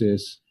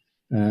distances,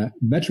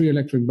 battery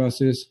electric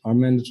buses are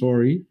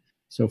mandatory.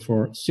 So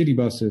for city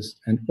buses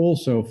and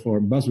also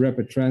for bus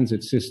rapid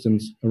transit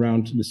systems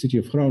around the city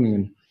of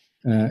Groningen,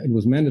 it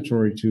was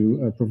mandatory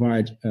to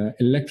provide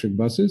electric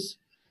buses.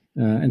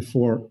 And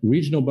for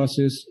regional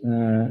buses,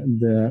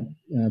 the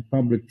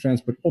public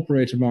transport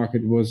operator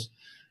market was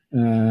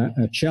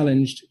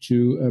challenged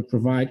to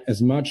provide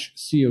as much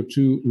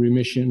CO2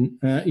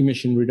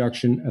 emission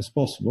reduction as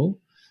possible.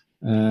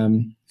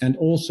 And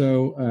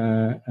also,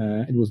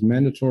 it was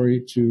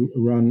mandatory to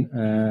run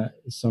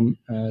some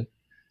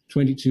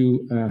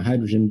 22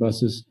 hydrogen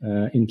buses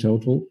in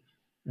total.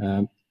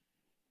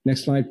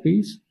 Next slide,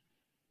 please.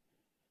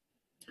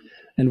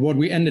 And what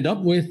we ended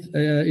up with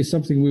is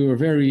something we were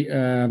very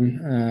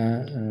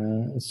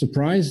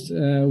surprised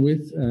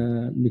with,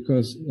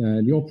 because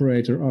the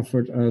operator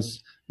offered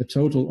us a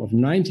total of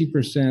 90%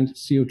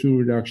 CO2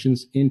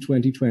 reductions in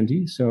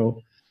 2020.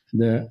 So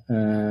the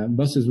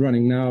buses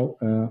running now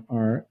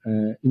are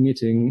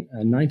emitting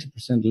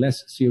 90%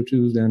 less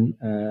CO2 than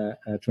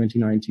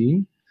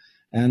 2019.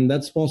 And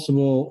that's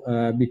possible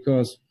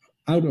because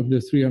out of the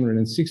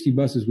 360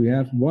 buses we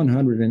have,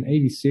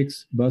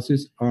 186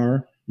 buses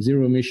are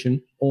zero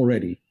emission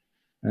already.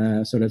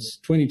 So that's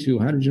 22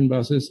 hydrogen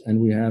buses, and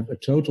we have a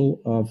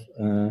total of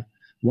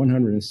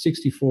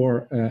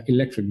 164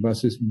 electric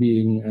buses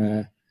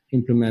being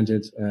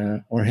implemented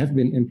or have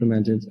been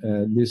implemented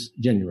this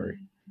January.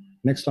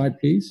 Next slide,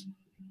 please.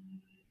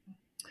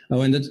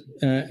 Oh, and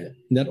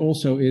that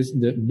also is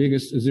the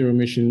biggest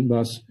zero-emission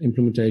bus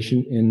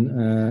implementation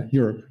in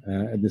Europe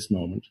at this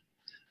moment,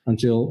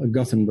 until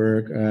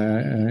Gothenburg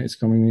is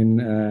coming in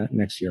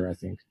next year, I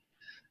think.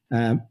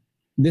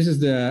 This is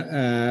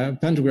the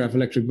pantograph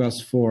electric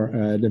bus for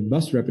the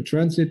bus rapid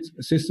transit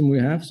system we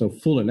have, so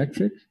full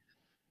electric.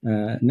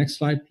 Next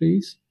slide,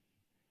 please.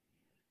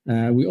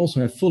 We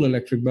also have full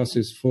electric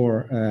buses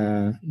for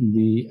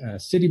the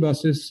city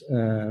buses,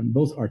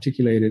 both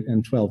articulated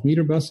and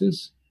 12-meter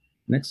buses.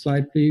 Next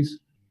slide, please.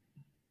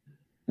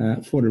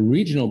 For the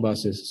regional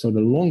buses, so the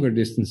longer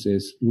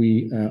distances,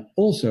 we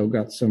also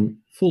got some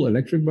full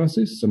electric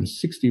buses, some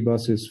 60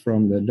 buses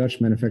from the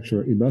Dutch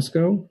manufacturer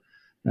Ebusco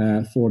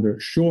for the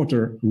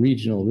shorter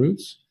regional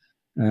routes.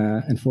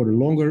 And for the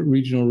longer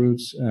regional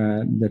routes,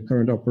 the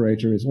current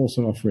operator is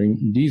also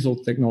offering diesel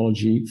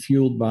technology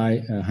fueled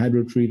by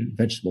hydrotreated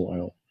vegetable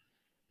oil,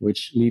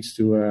 which leads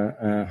to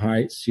a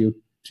high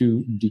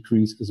CO2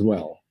 decrease as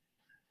well.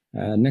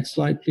 Next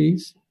slide,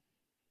 please.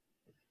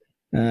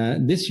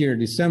 This year,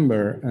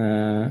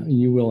 December,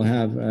 you will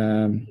have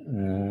a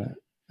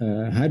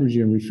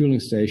hydrogen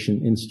refueling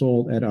station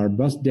installed at our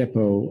bus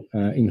depot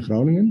in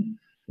Groningen,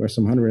 where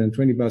some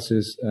 120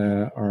 buses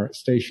are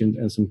stationed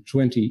and some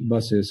 20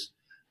 buses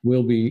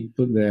will be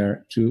put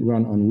there to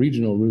run on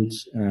regional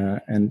routes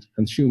and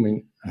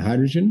consuming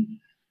hydrogen.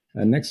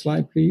 Next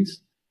slide,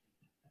 please.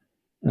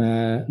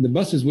 The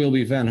buses will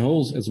be Van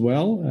Holes as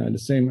well, the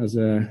same as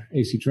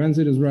AC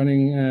Transit is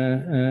running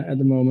at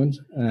the moment.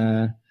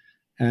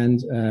 And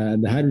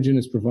the hydrogen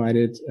is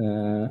provided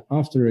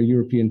after a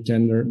European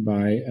tender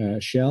by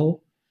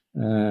Shell,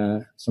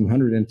 some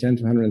 110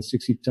 to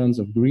 160 tons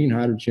of green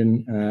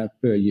hydrogen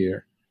per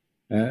year.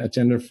 A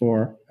tender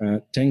for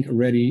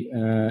tank-ready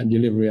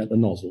delivery at the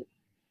nozzle.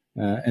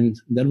 And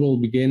that will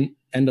begin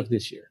end of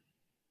this year.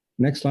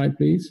 Next slide,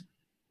 please.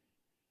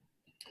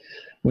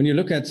 When you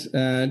look at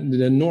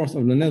the north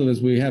of the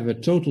Netherlands, we have a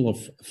total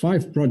of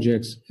 5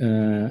 projects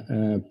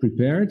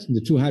prepared.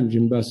 The 2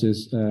 hydrogen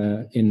buses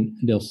in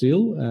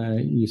Delfzijl,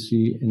 you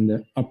see in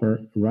the upper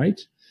right.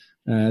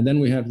 Then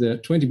we have the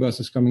 20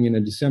 buses coming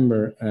in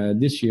December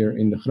this year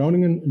in the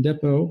Groningen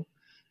depot.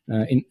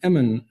 In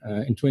Emmen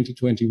in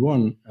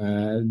 2021,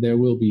 there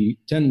will be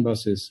 10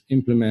 buses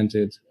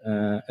implemented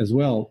as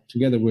well,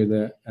 together with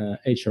a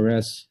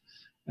HRS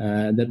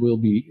that will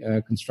be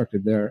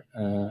constructed there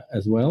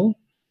as well.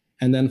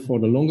 And then for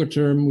the longer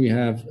term, we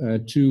have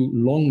 2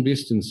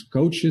 long-distance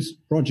coaches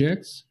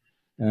projects.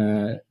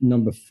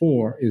 Number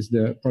 4 is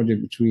the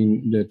project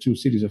between the 2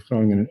 cities of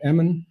Groningen and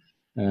Emmen,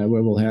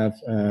 where we'll have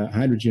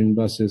hydrogen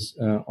buses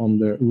on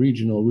the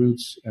regional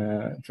routes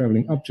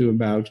traveling up to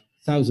about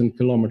 1,000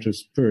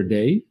 kilometers per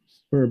day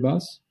per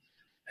bus.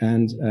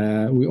 And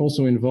we're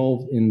also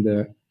involved in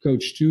the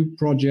Coach 2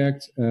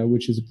 project,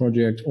 which is a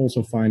project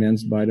also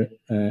financed by the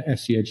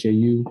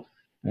FCHAU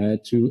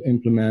to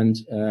implement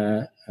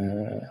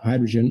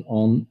hydrogen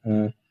on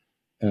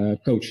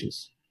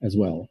coaches as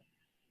well.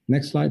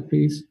 Next slide,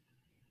 please.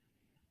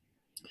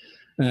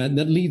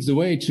 That leads the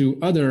way to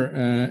other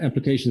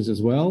applications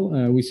as well.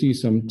 We see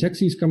some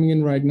taxis coming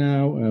in right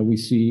now. We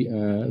see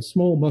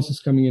small buses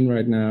coming in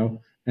right now.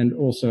 And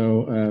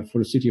also for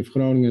the city of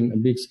Groningen, a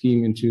big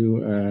scheme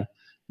into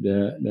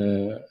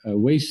the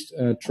waste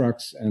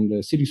trucks and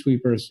the city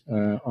sweepers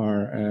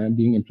are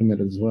being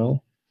implemented as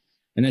well.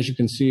 And as you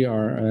can see,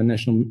 our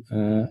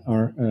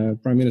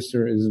Prime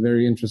Minister is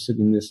very interested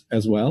in this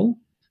as well.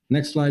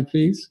 Next slide,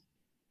 please.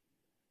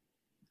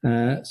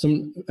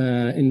 Some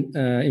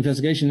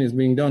investigation is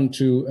being done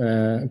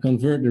to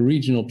convert the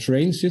regional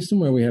train system,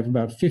 where we have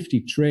about 50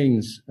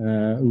 trains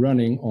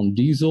running on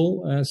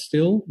diesel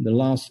still, the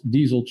last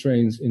diesel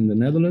trains in the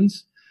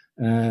Netherlands.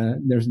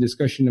 There's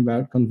discussion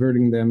about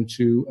converting them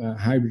to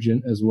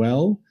hydrogen as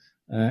well.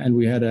 And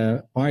we had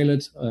a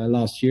pilot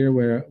last year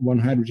where one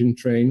hydrogen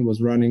train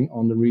was running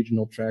on the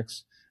regional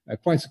tracks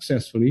quite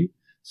successfully.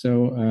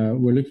 So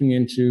we're looking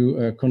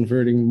into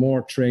converting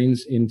more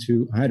trains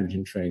into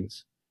hydrogen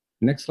trains.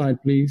 Next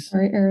slide, please.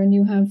 Sorry, Aaron,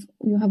 you have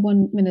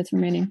 1 minute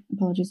remaining.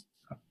 Apologies.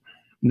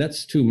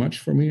 That's too much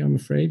for me, I'm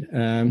afraid.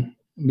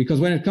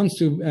 Because when it comes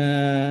to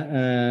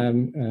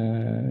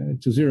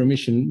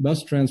zero-emission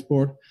bus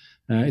transport,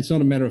 it's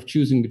not a matter of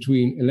choosing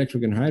between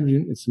electric and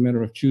hydrogen. It's a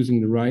matter of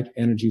choosing the right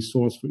energy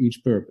source for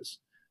each purpose.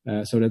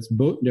 So that's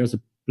both. There's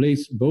a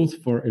place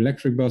both for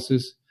electric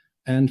buses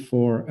and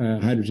for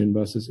hydrogen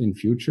buses in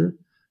future,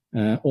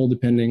 all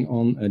depending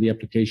on the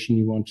application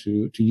you want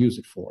to use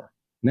it for.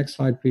 Next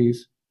slide,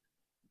 please.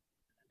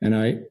 And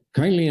I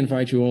kindly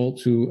invite you all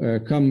to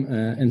come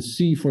and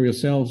see for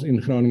yourselves in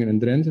Groningen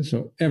and Drenthe.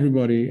 So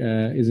everybody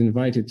is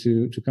invited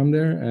to come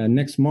there.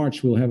 Next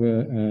March, we'll have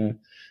a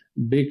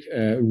big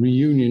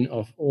reunion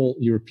of all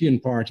European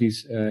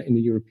parties in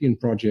the European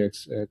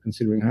projects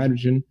considering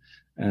hydrogen.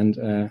 And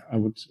I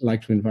would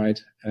like to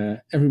invite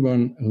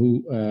everyone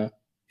who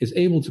is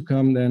able to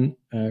come then,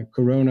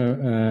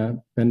 Corona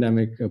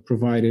pandemic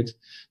provided,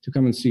 to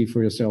come and see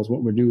for yourselves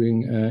what we're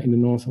doing in the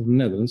north of the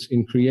Netherlands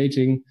in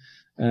creating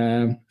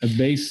a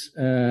base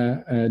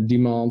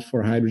demand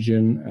for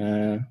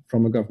hydrogen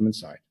from a government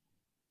side.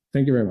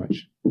 Thank you very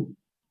much.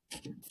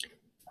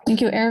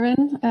 Thank you,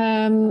 Erwin.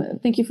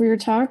 Thank you for your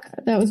talk.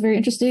 That was very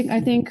interesting.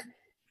 I think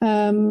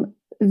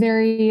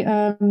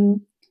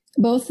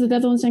both the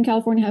Netherlands and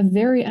California have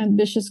very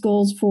ambitious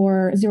goals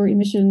for zero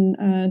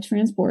emission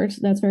transport.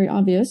 That's very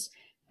obvious.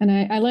 And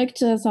I liked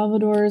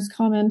Salvador's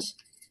comment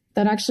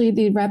that actually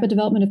the rapid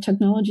development of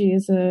technology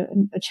is a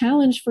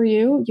challenge for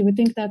you. You would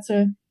think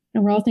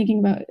and we're all thinking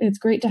about, it's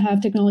great to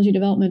have technology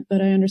development, but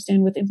I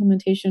understand with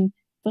implementation,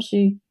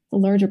 especially the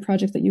larger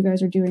projects that you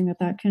guys are doing,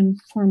 that can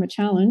form a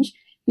challenge.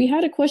 We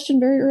had a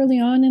question very early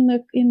on in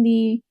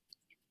the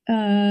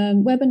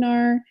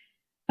webinar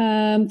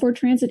for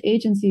transit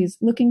agencies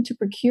looking to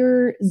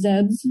procure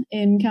ZEBs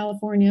in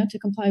California to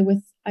comply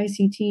with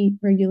ICT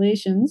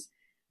regulations.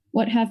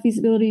 What have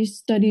feasibility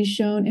studies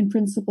shown in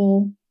terms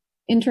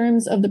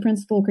of the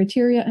principal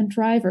criteria and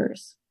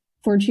drivers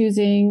for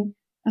choosing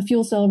a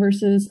fuel cell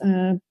versus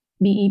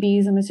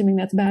BEBs? I'm assuming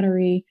that's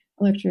battery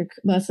electric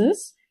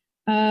buses.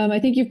 I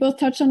think you've both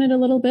touched on it a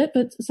little bit,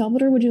 but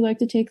Salvador, would you like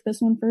to take this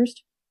one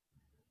first?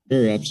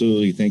 Sure,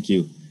 absolutely. Thank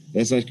you.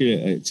 That's actually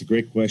it's a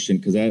great question,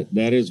 because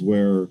that is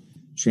where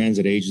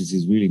transit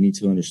agencies really need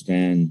to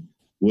understand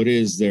what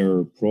is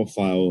their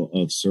profile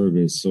of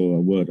service. So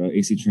what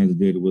AC Transit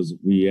did was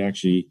we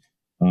actually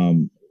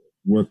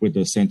worked with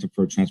the Center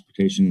for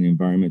Transportation and the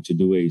Environment to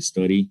do a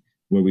study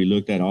where we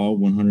looked at all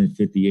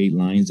 158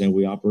 lines that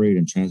we operate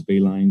and Transbay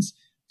lines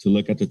to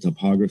look at the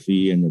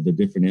topography and the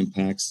different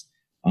impacts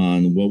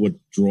on what would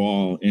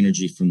draw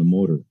energy from the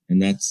motor.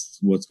 And that's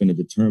what's going to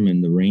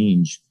determine the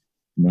range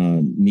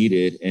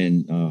needed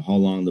and how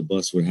long the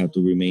bus would have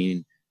to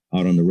remain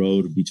out on the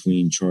road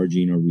between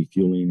charging or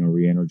refueling or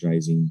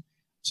re-energizing.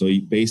 So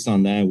based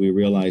on that, we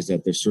realized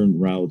that there's certain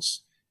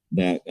routes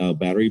that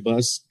battery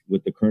bus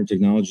with the current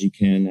technology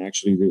can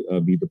actually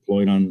be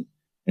deployed on.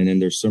 And then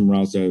there's some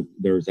routes that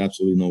there's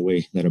absolutely no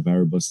way that a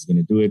battery bus is going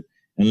to do it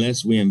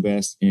unless we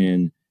invest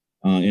in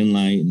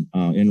inline,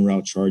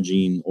 in-route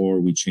charging, or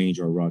we change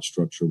our route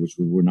structure, which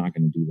we're not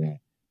going to do that.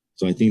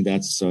 So I think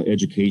that's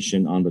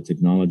education on the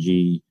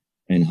technology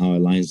and how it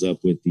lines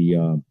up with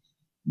the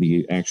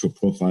actual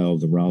profile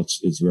of the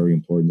routes is very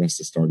important. That's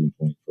the starting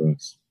point for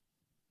us.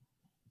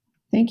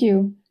 Thank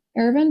you.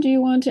 Erwin, do you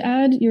want to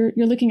add? You're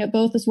looking at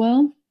both as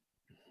well?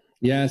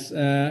 Yes,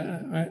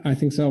 I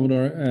think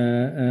Salvador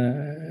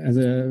has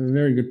a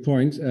very good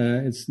point.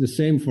 It's the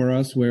same for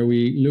us, where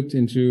we looked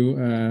into,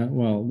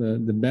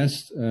 the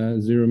best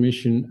zero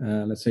emission,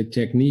 let's say,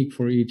 technique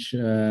for each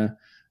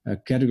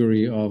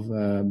category of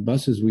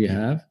buses we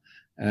have.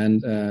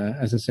 And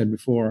as I said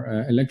before,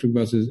 battery electric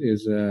buses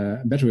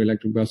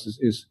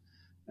is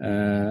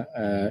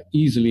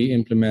easily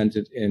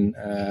implemented in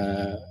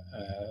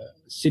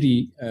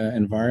city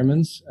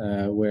environments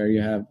where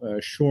you have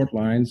short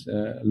lines,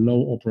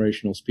 low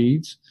operational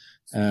speeds.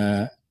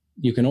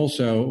 You can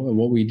also,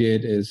 what we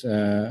did is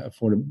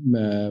for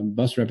the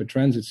bus rapid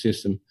transit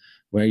system,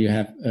 where you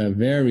have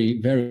very,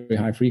 very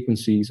high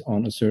frequencies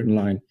on a certain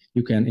line,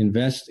 you can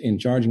invest in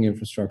charging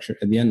infrastructure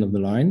at the end of the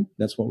line.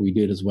 That's what we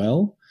did as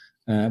well.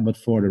 But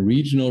for the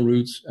regional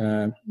routes,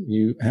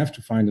 you have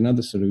to find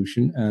another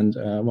solution. And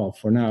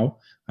for now,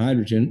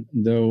 hydrogen,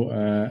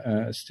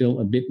 though still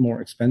a bit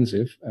more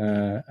expensive,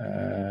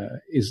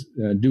 is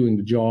doing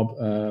the job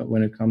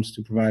when it comes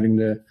to providing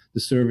the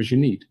service you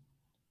need.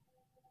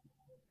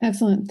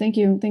 Excellent. Thank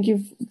you. Thank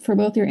you for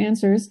both your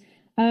answers.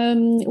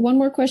 One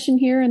more question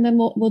here, and then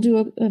we'll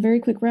do a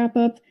very quick wrap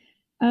up.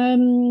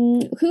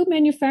 Who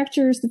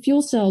manufactures the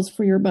fuel cells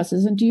for your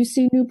buses? And do you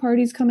see new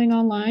parties coming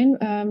online?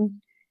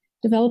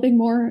 Developing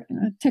more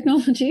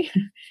technology.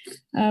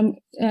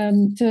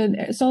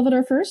 To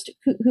Salvador first,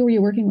 who are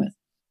you working with?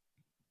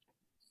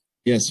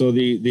 Yeah, so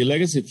the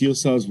legacy fuel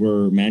cells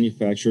were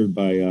manufactured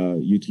by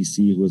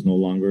UTC, who is no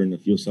longer in the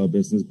fuel cell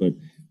business, but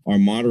our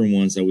modern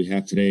ones that we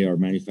have today are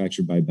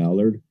manufactured by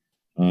Ballard,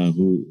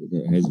 who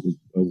has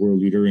a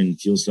world leader in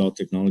fuel cell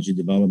technology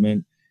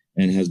development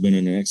and has been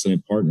an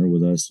excellent partner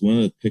with us. One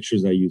of the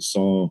pictures that you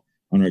saw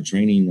on our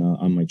training,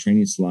 on my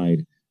training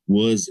slide,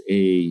 was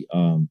a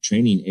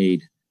training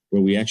aid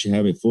where we actually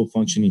have a full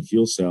functioning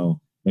fuel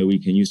cell that we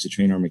can use to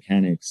train our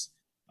mechanics,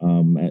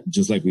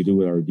 just like we do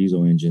with our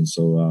diesel engine.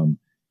 So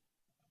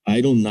I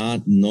do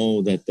not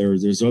know that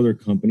there's other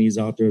companies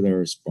out there that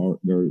are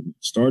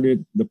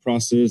started the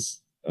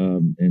process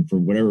and for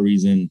whatever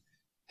reason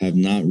have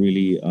not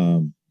really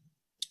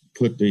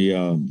put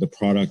the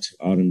product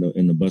out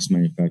in the bus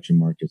manufacturing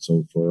market.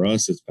 So for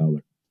us, it's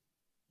Ballard.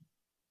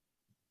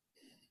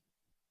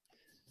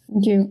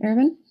 Thank you,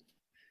 Erwin.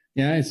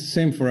 Yeah, it's the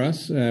same for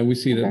us. We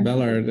see that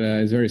Ballard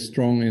is very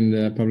strong in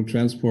the public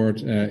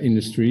transport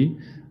industry.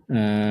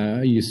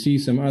 You see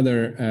some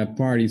other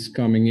parties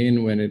coming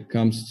in when it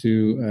comes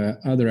to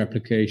other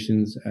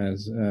applications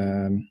as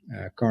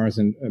cars,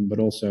 but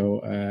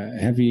also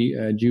heavy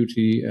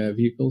duty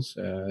vehicles,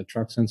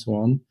 trucks and so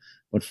on.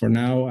 But for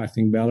now, I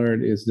think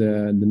Ballard is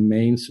the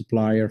main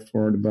supplier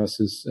for the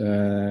buses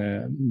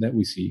that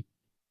we see.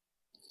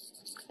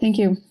 Thank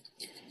you.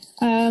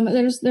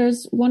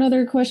 There's one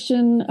other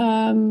question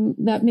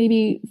that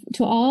maybe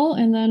to all,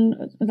 and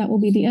then that will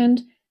be the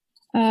end.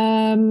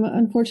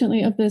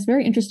 Unfortunately, of this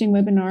very interesting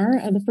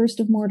webinar, the first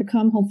of more to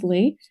come,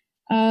 hopefully.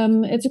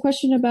 It's a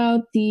question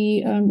about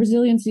the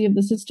resiliency of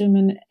the system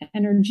and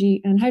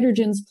energy and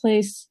hydrogen's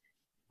place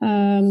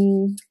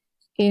in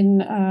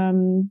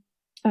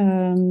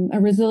a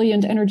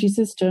resilient energy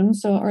system.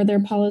 So are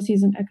there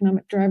policies and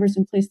economic drivers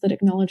in place that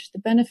acknowledge the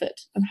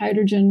benefit of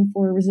hydrogen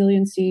for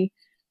resiliency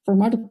for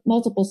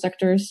multiple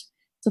sectors,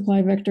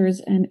 supply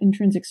vectors, and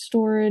intrinsic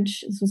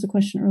storage? This was a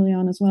question early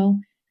on as well.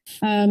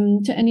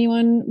 To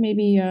anyone,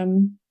 maybe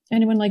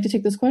anyone like to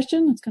take this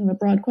question? It's kind of a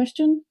broad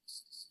question.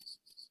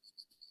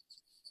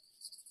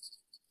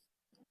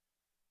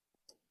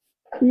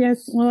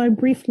 Yes, well, I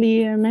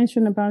briefly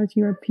mentioned about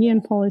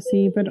European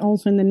policy, but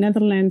also in the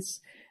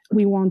Netherlands,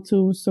 we want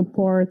to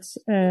support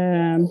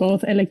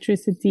both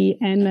electricity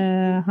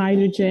and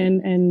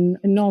hydrogen and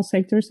in all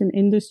sectors, in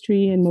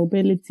industry and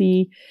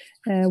mobility.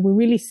 We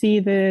really see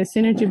the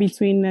synergy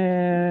between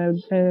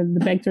the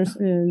vectors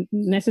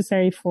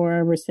necessary for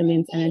a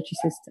resilient energy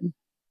system.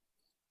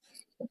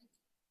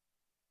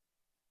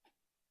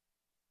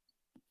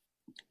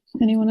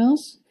 Anyone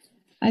else?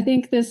 I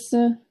think this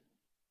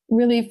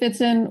really fits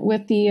in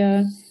with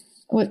the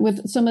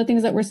with some of the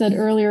things that were said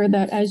earlier,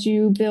 that as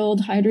you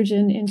build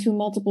hydrogen into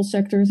multiple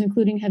sectors,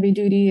 including heavy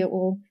duty, it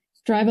will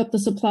drive up the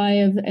supply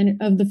of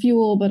the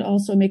fuel, but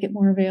also make it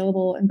more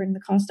available and bring the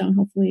cost down,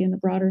 hopefully, in a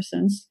broader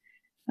sense,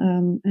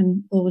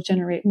 and will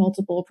generate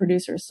multiple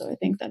producers. So I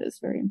think that is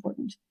very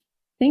important.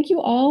 Thank you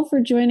all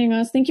for joining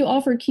us. Thank you all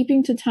for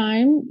keeping to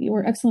time. You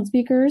were excellent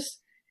speakers.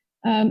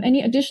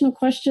 Any additional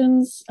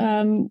questions,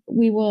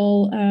 we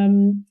will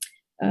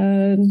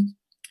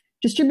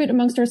distribute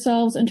amongst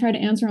ourselves and try to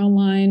answer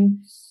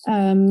online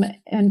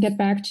and get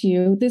back to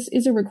you. This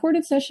is a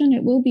recorded session.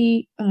 It will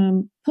be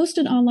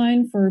posted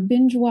online for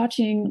binge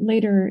watching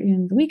later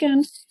in the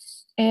weekend.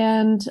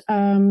 And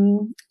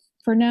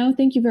for now,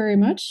 thank you very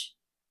much.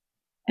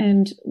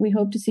 And we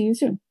hope to see you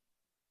soon.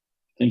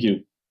 Thank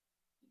you.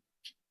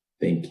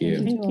 Thank you.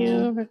 Thank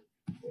you.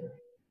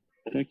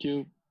 Thank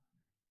you.